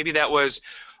 right? Maybe that was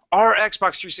our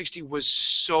Xbox 360 was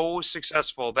so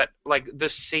successful that like the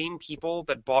same people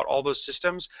that bought all those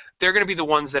systems, they're going to be the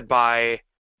ones that buy.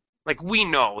 Like we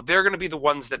know they're going to be the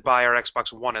ones that buy our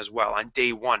Xbox One as well on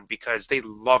day one because they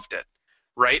loved it,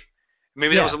 right?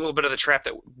 Maybe that was Yeah. a little bit of the trap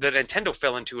that Nintendo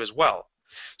fell into as well.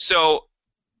 So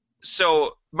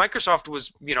so Microsoft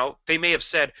was, they may have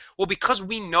said, well, because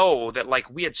we know that like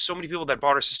we had so many people that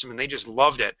bought our system and they just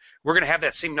loved it, we're going to have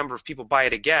that same number of people buy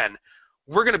it again.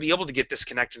 We're going to be able to get this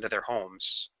Kinect into their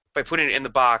homes by putting it in the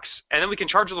box, and then we can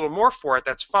charge a little more for it.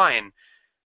 That's fine,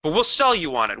 but we'll sell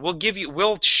you on it.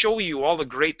 We'll show you all the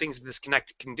great things that this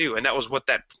Kinect can do, and that was what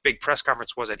that big press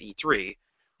conference was at E3,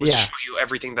 was to Yeah. show you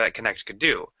everything that Kinect could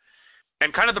do.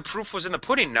 And kind of the proof was in the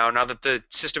pudding now that the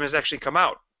system has actually come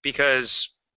out, because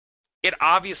it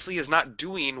obviously is not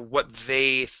doing what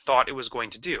they thought it was going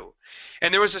to do.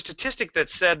 And there was a statistic that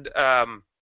said,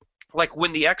 like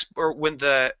when the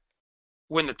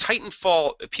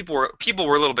Titanfall, people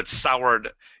were a little bit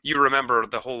soured. You remember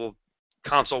the whole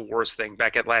console wars thing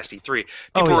back at last E3.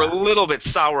 Oh People were yeah. a little bit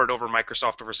soured over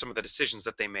Microsoft over some of the decisions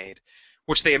that they made,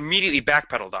 which they immediately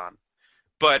backpedaled on.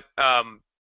 But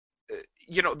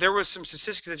there was some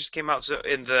statistics that just came out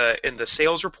in the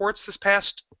sales reports this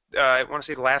past, I want to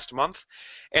say last month,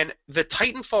 and the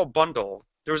Titanfall bundle.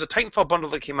 There was a Titanfall bundle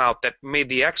that came out that made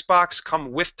the Xbox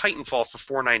come with Titanfall for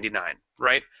 $4.99,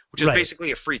 right? Which is Right.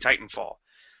 basically a free Titanfall.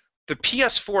 The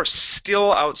PS4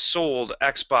 still outsold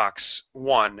Xbox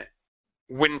One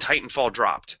when Titanfall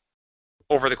dropped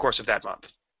over the course of that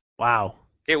month. Wow.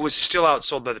 It was still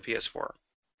outsold by the PS4.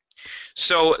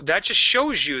 So that just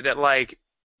shows you that like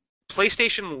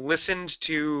PlayStation listened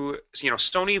to,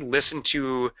 Sony listened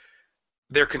to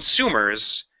their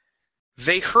consumers.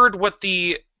 They heard what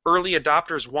the early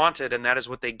adopters wanted, and that is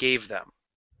what they gave them.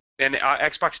 And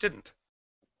Xbox didn't.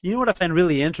 You know what I find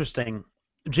really interesting?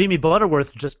 Jamie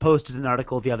Butterworth just posted an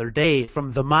article the other day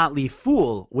from The Motley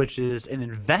Fool, which is an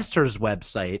investor's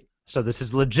website. So this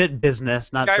is legit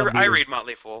business, not Yeah, some I weird. read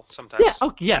Motley Fool Yeah, sometimes.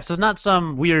 okay, yeah. So not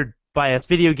some weird biased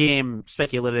video game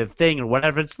speculative thing or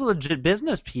whatever. It's a legit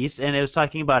business piece, and it was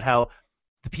talking about how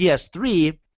the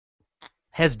PS3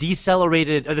 has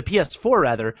decelerated, or the PS4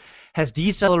 rather, has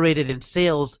decelerated in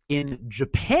sales in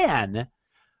Japan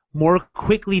more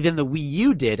quickly than the Wii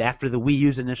U did after the Wii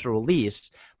U's initial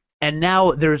release. And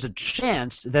now there's a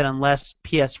chance that unless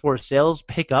PS4 sales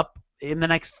pick up in the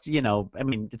next, I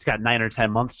mean, it's got 9 or 10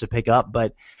 months to pick up,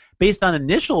 but based on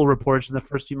initial reports in the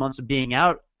first few months of being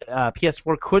out,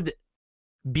 PS4 could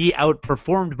be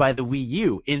outperformed by the Wii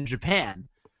U in Japan.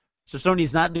 So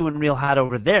Sony's not doing real hot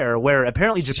over there, where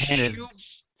apparently Japan To,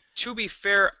 is. to be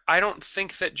fair, I don't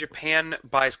think that Japan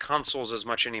buys consoles as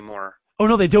much anymore. Oh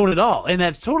no, they don't at all, and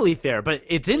that's totally fair. But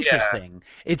it's Yeah. interesting.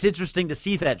 It's interesting to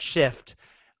see that shift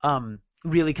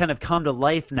really kind of come to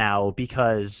life now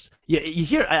because you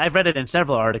hear. I've read it in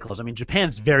several articles. I mean,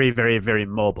 Japan's very, very, very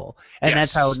mobile, and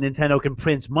that's how Yes. Nintendo can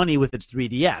print money with its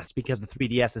 3DS because the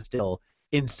 3DS is still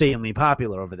insanely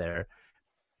popular over there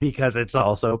because it's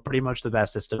also pretty much the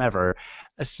best system ever.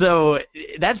 So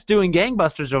that's doing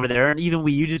gangbusters over there, and even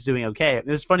Wii U is doing okay. It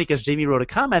was funny because Jamie wrote a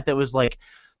comment that was like,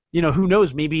 who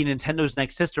knows? Maybe Nintendo's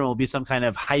next system will be some kind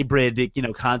of hybrid,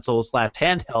 console slash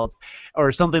handheld,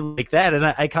 or something like that. And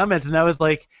I commented, and I was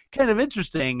like, kind of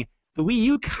interesting. The Wii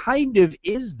U kind of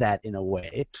is that in a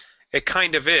way. It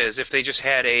kind of is. If they just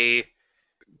had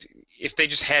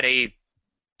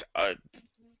uh,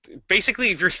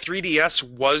 basically, if your 3DS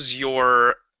was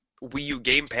your Wii U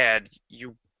gamepad,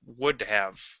 you would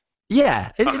have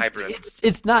Yeah, a hybrid.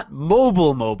 it's not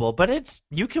mobile, but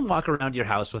you can walk around your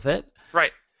house with it.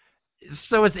 Right.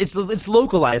 So it's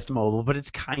localized mobile, but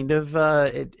it's kind of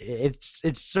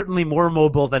it's certainly more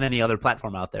mobile than any other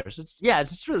platform out there. So it's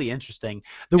just really interesting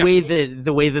Yeah.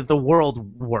 the way that the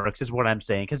world works is what I'm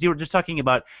saying. Because you were just talking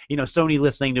about Sony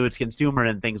listening to its consumer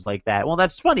and things like that. Well,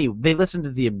 that's funny.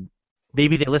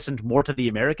 Maybe they listened more to the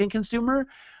American consumer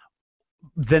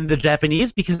than the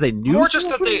Japanese because they knew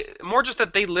sales were. More just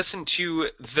that they listened to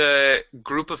the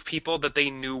group of people that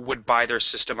they knew would buy their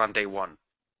system on day one.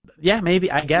 Yeah,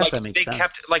 maybe I guess that makes sense.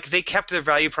 They kept their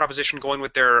value proposition going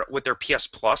with their PS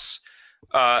Plus.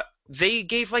 They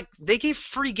gave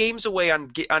free games away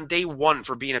on day one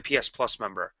for being a PS Plus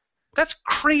member. That's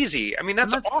crazy. I mean, And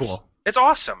that's that's awesome. cool. It's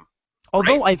awesome, right?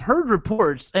 Although I've heard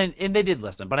reports, and they did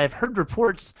listen, but I've heard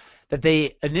reports that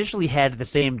they initially had the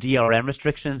same DRM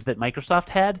restrictions that Microsoft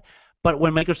had, but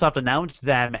when Microsoft announced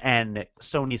them and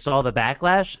Sony saw the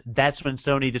backlash, that's when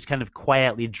Sony just kind of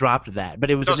quietly dropped that.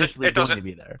 But it was initially going to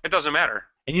be there. It doesn't matter.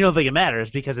 And you don't think it matters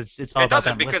because it's all about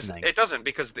them listening. It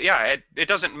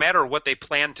doesn't matter what they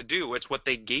plan to do. It's what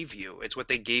they gave you. It's what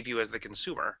they gave you as the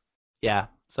consumer. Yeah.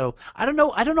 So I don't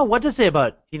know what to say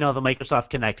about the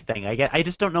Microsoft Connect thing. I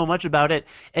just don't know much about it.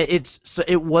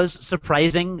 It was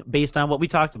surprising based on what we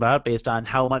talked about, based on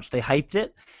how much they hyped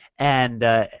it, and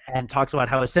talked about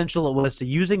how essential it was to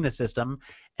using the system,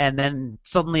 and then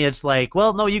suddenly it's like,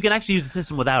 well, no, you can actually use the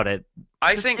system without it.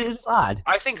 I It's think just odd.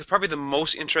 I think probably the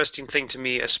most interesting thing to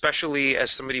me, especially as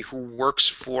somebody who works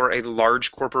for a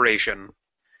large corporation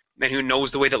and who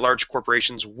knows the way that large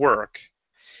corporations work,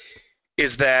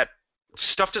 is that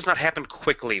stuff does not happen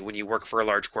quickly when you work for a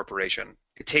large corporation.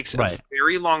 It takes a Right.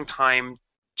 very long time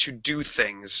to do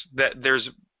things. That there's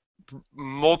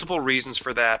multiple reasons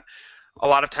for that. A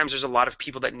lot of times there's a lot of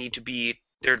people that need to be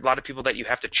there are a lot of people that you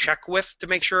have to check with to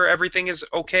make sure everything is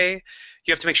okay.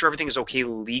 You have to make sure everything is okay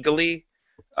legally.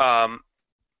 Um,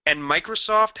 and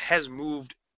Microsoft has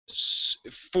moved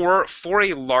for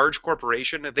a large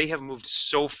corporation, they have moved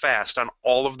so fast on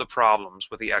all of the problems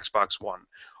with the Xbox One,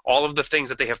 all of the things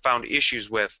that they have found issues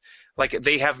with. Like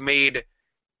they have made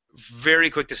very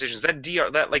quick decisions. That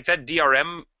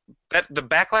DRM, that the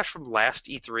backlash from last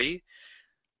E3,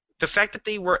 the fact that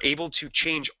they were able to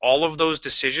change all of those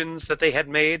decisions that they had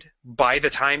made by the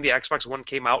time the Xbox One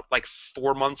came out, like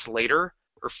 4 months later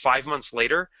or 5 months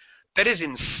later, that is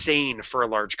insane for a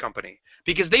large company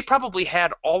because they probably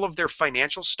had all of their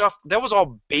financial stuff that was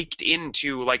all baked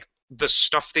into like the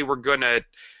stuff they were gonna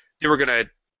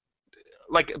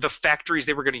like the factories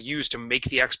they were going to use to make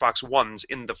the Xbox Ones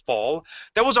in the fall.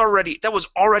 That was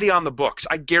already on the books.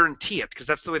 I guarantee it because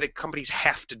that's the way that companies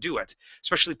have to do it,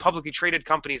 especially publicly traded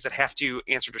companies that have to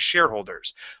answer to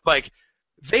shareholders. Like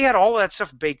they had all of that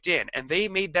stuff baked in, and they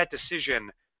made that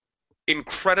decision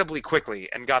incredibly quickly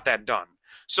and got that done.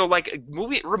 So like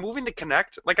removing the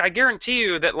Connect, like I guarantee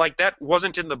you that like that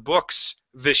wasn't in the books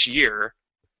this year,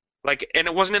 like and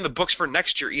it wasn't in the books for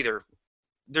next year either.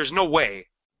 There's no way.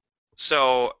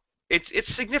 So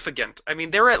it's significant. I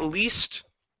mean, they're at least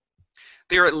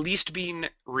being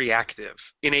reactive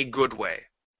in a good way,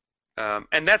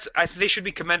 and they should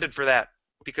be commended for that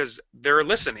because they're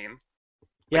listening.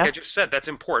 Like Yeah. I just said, that's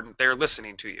important. They're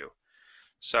listening to you.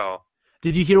 So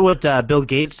Did you hear what Bill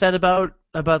Gates said about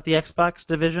the Xbox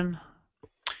division?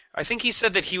 I think he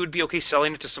said that he would be okay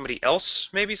selling it to somebody else,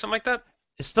 maybe something like that.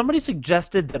 Somebody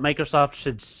suggested that Microsoft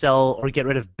should sell or get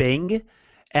rid of Bing,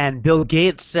 and Bill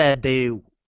Gates said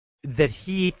that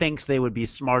he thinks they would be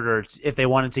smarter if they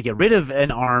wanted to get rid of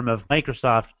an arm of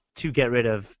Microsoft to get rid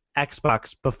of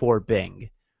Xbox before Bing,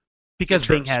 because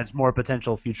Bing Interesting. has more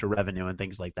potential future revenue and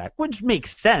things like that, which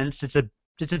makes sense. It's a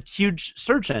huge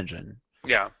search engine.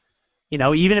 Yeah.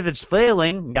 Even if it's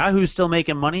failing, Yahoo's still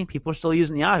making money. People are still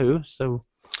using Yahoo, so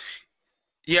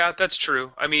Yeah, that's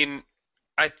true. I mean,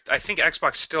 I think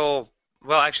Xbox still.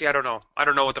 Well, actually, I don't know. I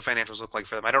don't know what the financials look like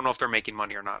for them. I don't know if they're making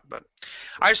money or not. But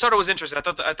I just thought it was interesting.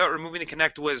 I thought removing the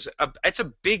Kinect was it's a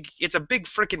big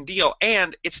freaking deal,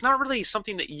 and it's not really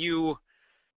something that you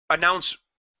announce.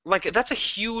 Like that's a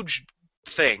huge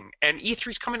thing, and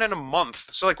E3's coming in a month.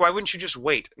 So like, why wouldn't you just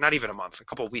wait? Not even a month, a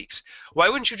couple of weeks. Why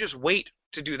wouldn't you just wait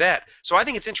to do that? So I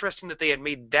think it's interesting that they had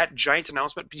made that giant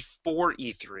announcement before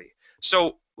E3.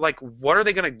 So like, what are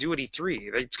they going to do at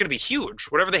E3? It's going to be huge.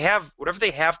 Whatever they have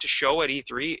to show at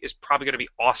E3 is probably going to be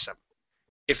awesome.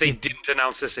 If they If- didn't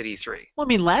announce this at E3. well, I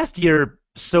mean, last year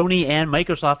Sony and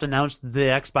Microsoft announced the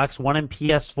Xbox One and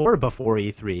PS4 before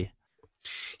E3.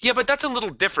 Yeah, but that's a little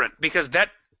different because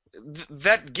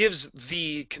that gives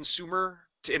the consumer,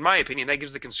 in my opinion, that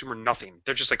gives the consumer nothing.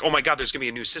 They're just like, oh my God, there's going to be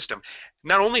a new system.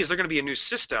 Not only is there going to be a new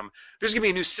system, there's going to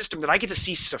be a new system that I get to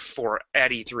see stuff for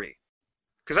at E3.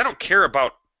 Because I don't care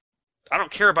about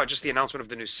just the announcement of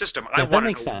the new system. I Yeah, that want to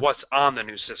makes know sense. what's on the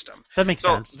new system. That makes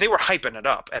So sense. they were hyping it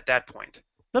up at that point.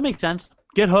 That makes sense.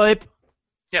 Get hype.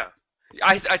 Yeah.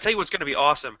 I tell you what's going to be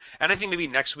awesome, and I think maybe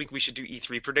next week we should do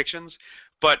E3 predictions,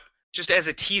 but just as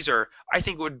a teaser, I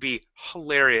think it would be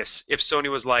hilarious if Sony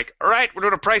was like, all right, we're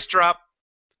doing a price drop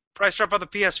on the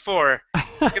PS4.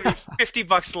 It's going to be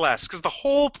 $50 less, because the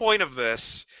whole point of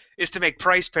this is to make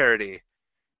price parity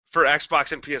for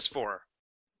Xbox and PS4,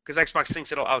 because Xbox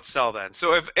thinks it'll outsell then.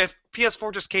 So if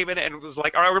PS4 just came in and was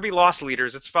like, all right, we're going to be loss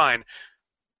leaders, it's fine,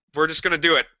 we're just going to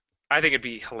do it, I think it'd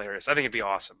be hilarious. I think it'd be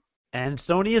awesome. And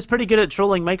Sony is pretty good at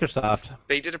trolling Microsoft.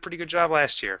 They did a pretty good job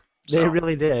last year. They So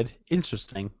really did.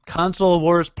 Interesting. Console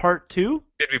Wars Part 2?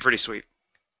 it'd be pretty sweet.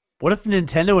 What if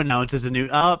Nintendo announces a new...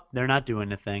 Oh, they're not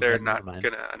doing a thing. They're Never not mind.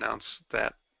 going to announce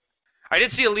that. I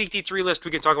did see a leaked E3 list.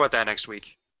 We can talk about that next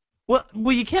week. Well,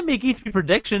 you can't make E3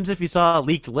 predictions if you saw a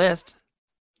leaked list.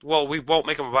 Well, we won't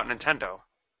make them about Nintendo.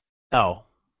 Oh.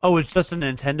 Oh, it's just a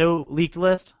Nintendo leaked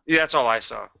list? Yeah, that's all I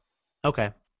saw.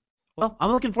 Okay. Well,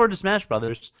 I'm looking forward to Smash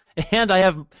Brothers, and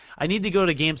I need to go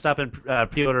to GameStop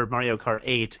and pre-order Mario Kart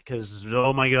 8 because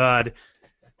oh my God.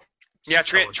 Yeah,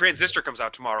 So excited. Transistor comes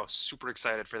out tomorrow. Super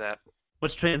excited for that.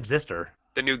 What's Transistor?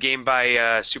 The new game by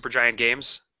Supergiant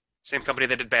Games, same company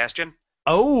that did Bastion.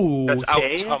 Oh, That's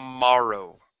okay. out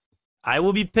tomorrow. I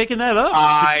will be picking that up.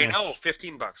 I Smash. know,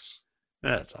 $15.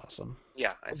 That's awesome.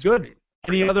 Yeah, it's Good. pretty-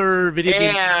 Any other video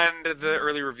games? And the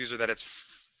early reviews are that it's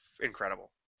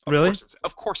incredible. Really?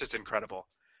 Of course it's incredible.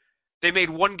 They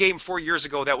made one game 4 years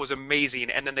ago that was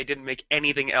amazing, and then they didn't make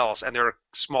anything else. And they're a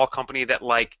small company that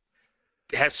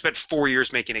has spent 4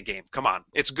 years making a game. Come on,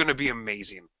 it's gonna be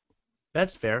amazing.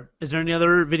 That's fair. Is there any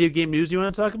other video game news you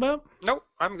want to talk about? Nope,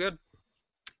 I'm good.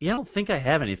 Yeah, I don't think I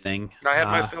have anything. I had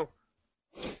my fill.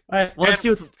 All right, well, let's see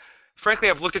what Frankly,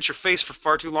 I've looked at your face for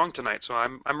far too long tonight, so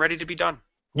I'm ready to be done.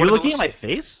 you're did the looking at my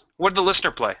face. What did the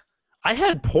listener play? I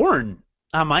had porn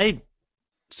on my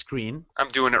screen. I'm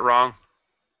doing it wrong.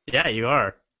 Yeah, you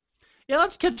are. Yeah,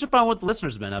 let's catch up on what the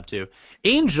listeners have been up to.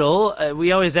 Angel,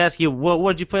 we always ask you,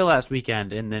 what did you play last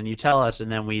weekend? And then you tell us,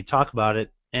 and then we talk about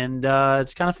it, and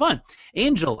it's kind of fun.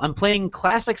 Angel, I'm playing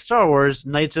classic Star Wars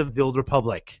Knights of the Old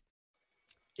Republic.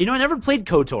 I never played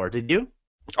KOTOR, did you?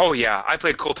 Oh yeah, I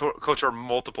played KOTOR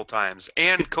multiple times,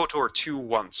 and KOTOR 2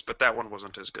 once, but that one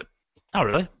wasn't as good. Oh,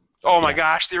 really? Oh my Yeah.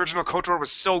 gosh, the original KOTOR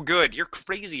was so good. You're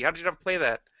crazy. How did you not play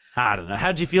that? I don't know.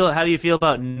 How do you feel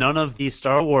about none of the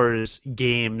Star Wars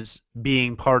games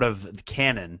being part of the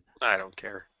canon? I don't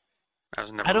care. I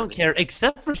was never I don't really- care,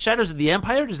 except for Shadows of the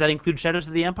Empire. Does that include Shadows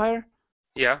of the Empire?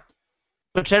 Yeah.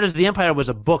 But Shadows of the Empire was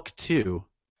a book too.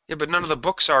 Yeah, but none of the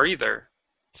books are either.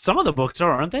 Some of the books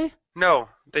are, aren't they? No,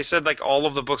 they said like all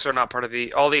of the books are not part of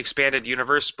all the expanded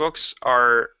universe books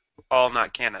are all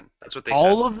not canon. That's what they said.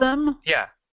 All of them? Yeah.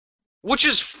 Which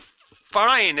is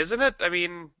fine, isn't it? I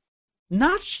mean,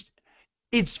 Not.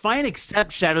 It's fine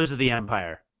except Shadows of the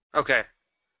Empire. okay.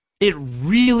 It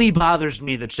really bothers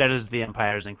me that Shadows of the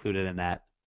Empire is included in that.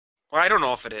 Well, I don't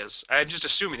know if it is. I'm just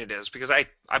assuming it is because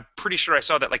I'm pretty sure I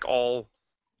saw that like all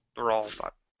they're all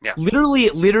yeah.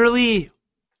 Literally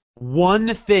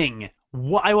one thing.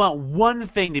 I want one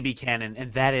thing to be canon,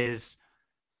 and that is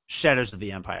Shadows of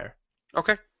the Empire.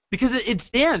 Okay. Because it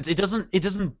stands. It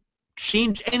doesn't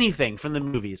change anything from the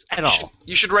movies at all.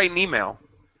 You should write an email.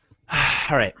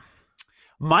 All right.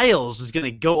 Miles is going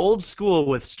to go old school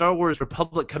with Star Wars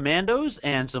Republic Commandos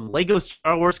and some Lego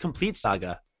Star Wars Complete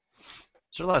Saga.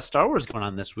 There's a lot of Star Wars going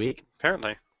on this week.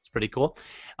 Apparently. It's pretty cool.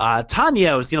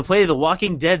 Tanya is going to play The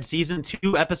Walking Dead Season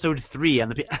 2, Episode 3.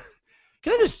 Can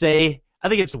I just say, I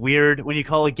think it's weird when you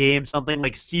call a game something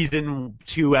like Season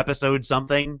 2, Episode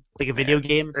something, like a video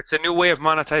game. It's a new way of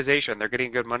monetization. They're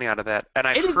getting good money out of that. And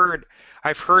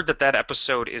I've heard that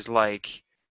episode is like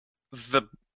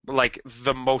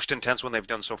the most intense one they've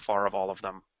done so far of all of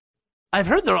them. I've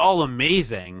heard they're all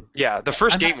amazing. Yeah, the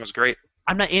first game was great.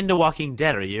 I'm not into Walking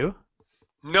Dead, are you?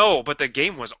 No, but the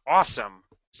game was awesome.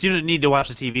 So you don't need to watch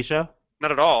the TV show?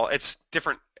 Not at all. It's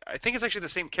different. I think it's actually the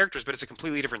same characters, but it's a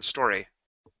completely different story.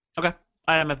 Okay.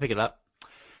 I'm going to pick it up.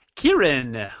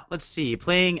 Kieran, let's see,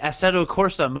 playing Assetto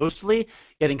Corsa mostly,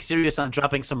 getting serious on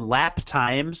dropping some lap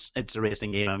times. It's a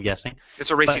racing game, I'm guessing.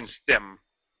 It's a racing sim.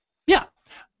 Yeah.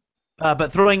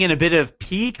 But throwing in a bit of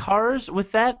P-Cars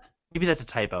with that? Maybe that's a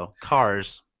typo.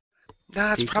 Cars.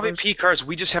 Nah, it's probably P-Cars.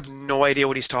 We just have no idea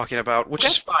what he's talking about, which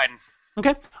is fine.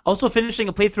 Okay. Also finishing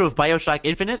a playthrough of Bioshock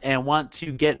Infinite and want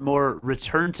to get more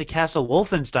Return to Castle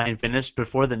Wolfenstein finished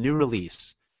before the new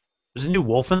release. There's a new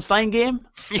Wolfenstein game?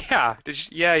 Yeah.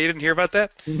 You didn't hear about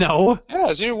that? No. Yeah,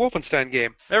 there's a new Wolfenstein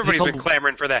game. Everybody's been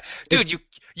clamoring for that. Dude,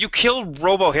 you killed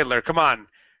Robo Hitler. Come on.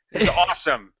 It's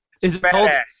awesome. Is it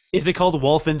called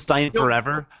Wolfenstein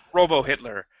Forever? Robo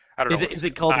Hitler. I don't know. Is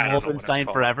it called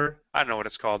Wolfenstein Forever? I don't know what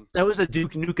it's called. That was a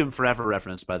Duke Nukem Forever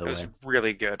reference, by the way. It was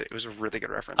really good. It was a really good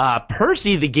reference.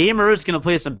 Percy, the gamer, is going to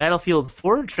play some Battlefield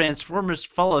 4, Transformers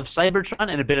Fall of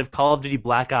Cybertron, and a bit of Call of Duty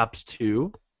Black Ops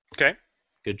 2. Okay.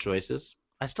 Good choices.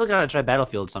 I still got to try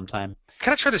Battlefield sometime.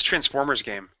 Gotta try this Transformers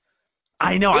game.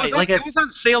 I know. It was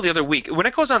on sale the other week. When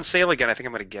it goes on sale again, I think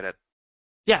I'm going to get it.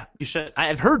 Yeah, you should.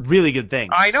 I've heard really good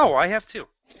things. I know. I have too.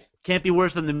 Can't be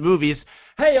worse than the movies.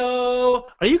 Hey-o!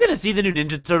 Are you going to see the new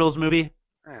Ninja Turtles movie?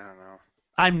 I don't know.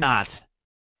 I'm not.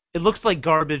 It looks like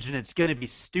garbage, and it's going to be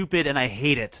stupid, and I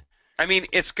hate it. I mean,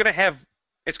 it's gonna have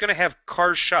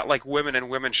cars shot like women and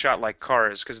women shot like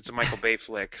cars because it's a Michael Bay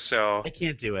flick. So I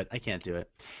can't do it.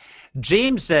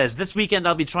 James says, this weekend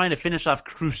I'll be trying to finish off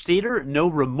Crusader No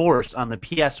Remorse on the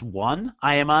PS1.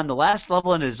 I am on the last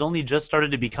level and it has only just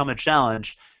started to become a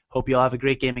challenge. Hope you all have a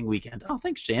great gaming weekend. Oh,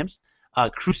 thanks, James.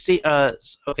 Crusader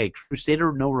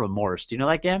No Remorse. Do you know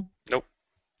that game? Nope.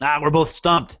 We're both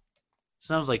stumped.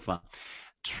 Sounds like fun.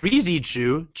 Treasy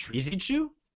Chew,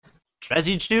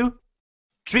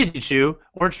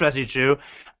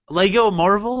 Lego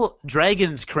Marvel,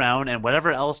 Dragon's Crown, and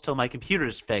whatever else till my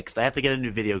computer's fixed. I have to get a new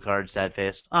video card, sad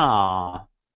face. Aww.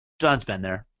 John's been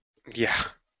there. Yeah.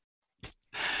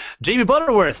 Jamie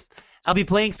Butterworth. I'll be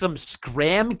playing some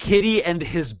Scram Kitty and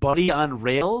His Buddy on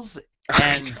Rails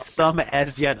and some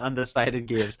as yet undecided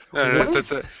games.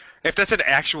 If that's an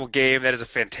actual game, that is a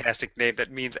fantastic name.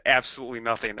 That means absolutely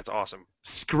nothing. That's awesome.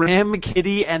 Scram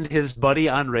Kitty and His Buddy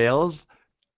on Rails?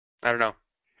 I don't know.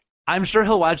 I'm sure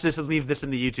he'll watch this and leave this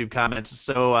in the YouTube comments.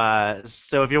 So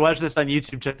if you're watching this on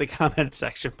YouTube, check the comment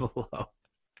section below.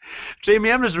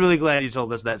 Jamie, I'm just really glad you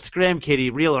told us that. Scram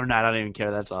Kitty, real or not, I don't even care.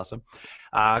 That's awesome.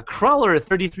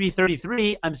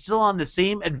 Crawler3333, I'm still on the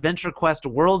same Adventure Quest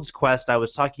Worlds quest I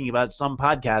was talking about some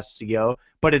podcasts ago,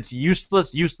 but it's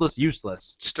useless.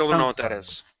 Still don't know what that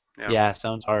is. Yeah,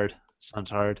 sounds hard.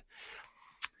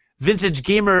 Vintage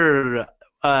Gamer...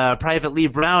 Private Lee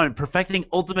Brown, perfecting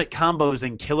ultimate combos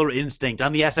in Killer Instinct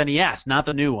on the SNES, not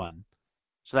the new one.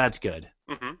 So that's good,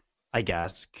 I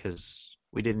guess, because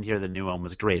we didn't hear the new one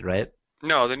was great, right?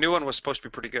 No, the new one was supposed to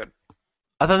be pretty good.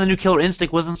 I thought the new Killer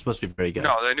Instinct wasn't supposed to be very good.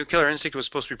 No, the new Killer Instinct was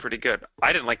supposed to be pretty good.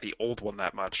 I didn't like the old one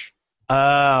that much.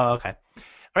 Oh, okay. All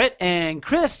right, and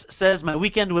Chris says, my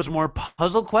weekend was more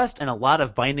Puzzle Quest and a lot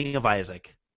of Binding of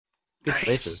Isaac. Good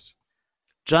choices.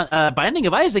 John, Binding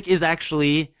of Isaac is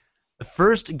actually... the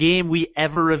first game we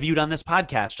ever reviewed on this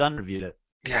podcast. John reviewed it.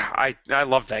 Yeah, I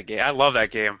love that game. I love that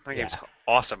game. That game's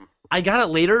awesome. I got it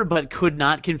later, but could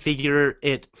not configure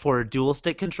it for dual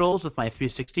stick controls with my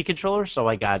 360 controller, so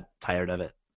I got tired of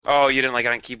it. Oh, you didn't like it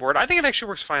on keyboard? I think it actually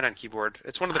works fine on keyboard.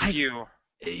 It's one of the few.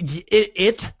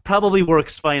 It probably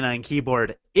works fine on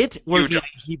keyboard. It working on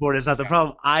keyboard is not the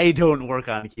problem. I don't work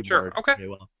on keyboard okay. very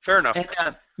well. Fair enough.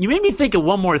 And, you made me think of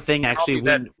one more thing, actually.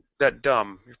 That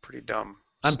dumb. You're pretty dumb.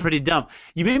 I'm pretty dumb.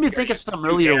 You made me think of something Two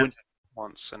earlier when. hands at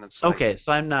once, and it's like, Okay,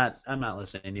 so I'm not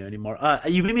listening to you anymore.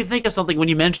 You made me think of something when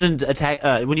you mentioned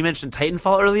when you mentioned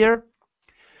Titanfall earlier.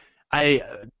 Did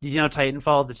you know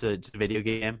Titanfall? It's a video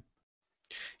game.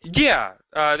 yeah,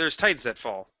 there's Titans that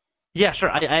fall. Yeah,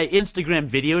 sure. I Instagram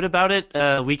videoed about it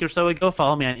a week or so ago.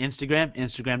 Follow me on Instagram,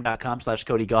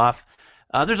 instagram.com/CodyGoff.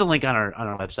 There's a link on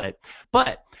our website.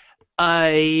 But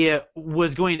I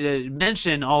was going to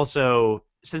mention also,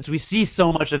 since we see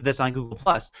so much of this on Google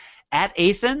Plus, at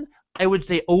ASIN, I would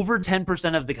say over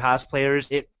 10% of the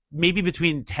cosplayers, maybe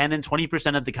between 10 and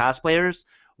 20% of the cosplayers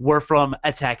were from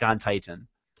Attack on Titan.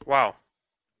 Wow.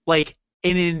 Like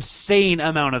an insane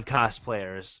amount of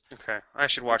cosplayers. Okay, I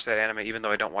should watch that anime, even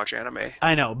though I don't watch anime.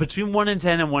 I know, between 1 in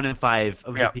 10 and 1 in 5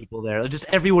 of Yeah. the people there. Just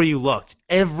everywhere you looked,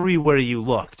 it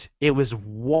was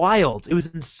wild. It was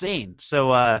insane.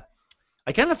 So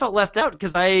I kind of felt left out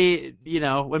because I'm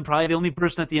probably the only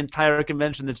person at the entire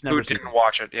convention that's never Who seen didn't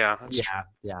watch it? Yeah. That's true.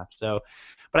 Yeah. So,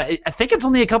 but I think it's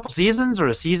only a couple seasons or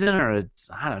a season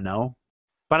I don't know.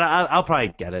 But I'll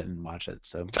probably get it and watch it.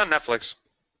 So It's on Netflix.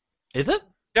 is it?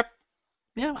 Yep.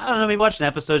 Yeah, I don't know. Maybe watch an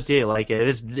episode, see how you like it.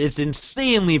 It's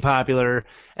insanely popular,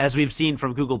 as we've seen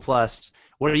from Google Plus,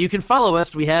 where you can follow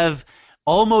us. We have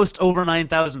almost over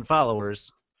 9,000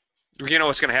 followers. You know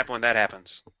what's going to happen when that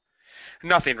happens?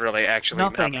 Nothing really, actually.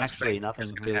 Nothing Nothing's actually, big nothing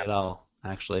is gonna really at happen. all,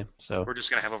 actually. So We're just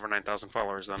going to have over 9,000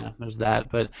 followers then. yeah, there's that.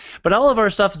 But all of our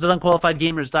stuff is at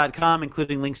unqualifiedgamers.com,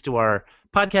 including links to our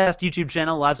podcast, YouTube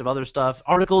channel, lots of other stuff,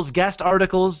 articles, guest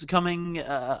articles coming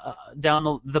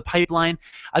down the pipeline.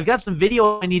 I've got some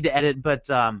video I need to edit, but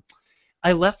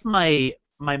I left my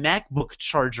MacBook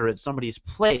charger at somebody's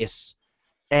place,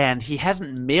 and he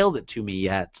hasn't mailed it to me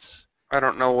yet. I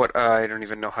don't know what. I don't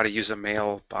even know how to use a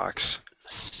mailbox.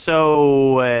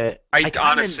 So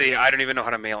Honestly, I don't even know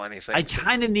how to mail anything. I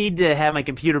kind of need to have my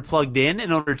computer plugged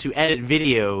in order to edit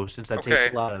video, since that takes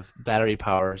Okay. a lot of battery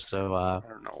power. So I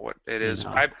don't know what it is.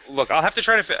 No. I'll have to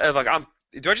try to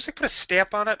do I just put a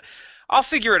stamp on it? I'll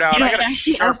figure it out. I got a ask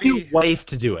your Sharpie. wife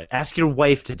to do it. Ask your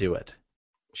wife to do it.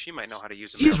 She might know how to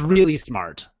use a She's mailbox. really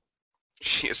smart.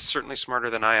 She is certainly smarter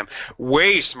than I am.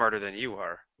 Way smarter than you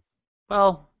are.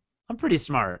 Well, I'm pretty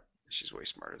smart. She's way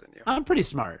smarter than you. I'm pretty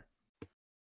smart.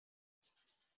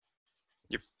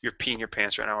 You're peeing your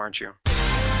pants right now, aren't you?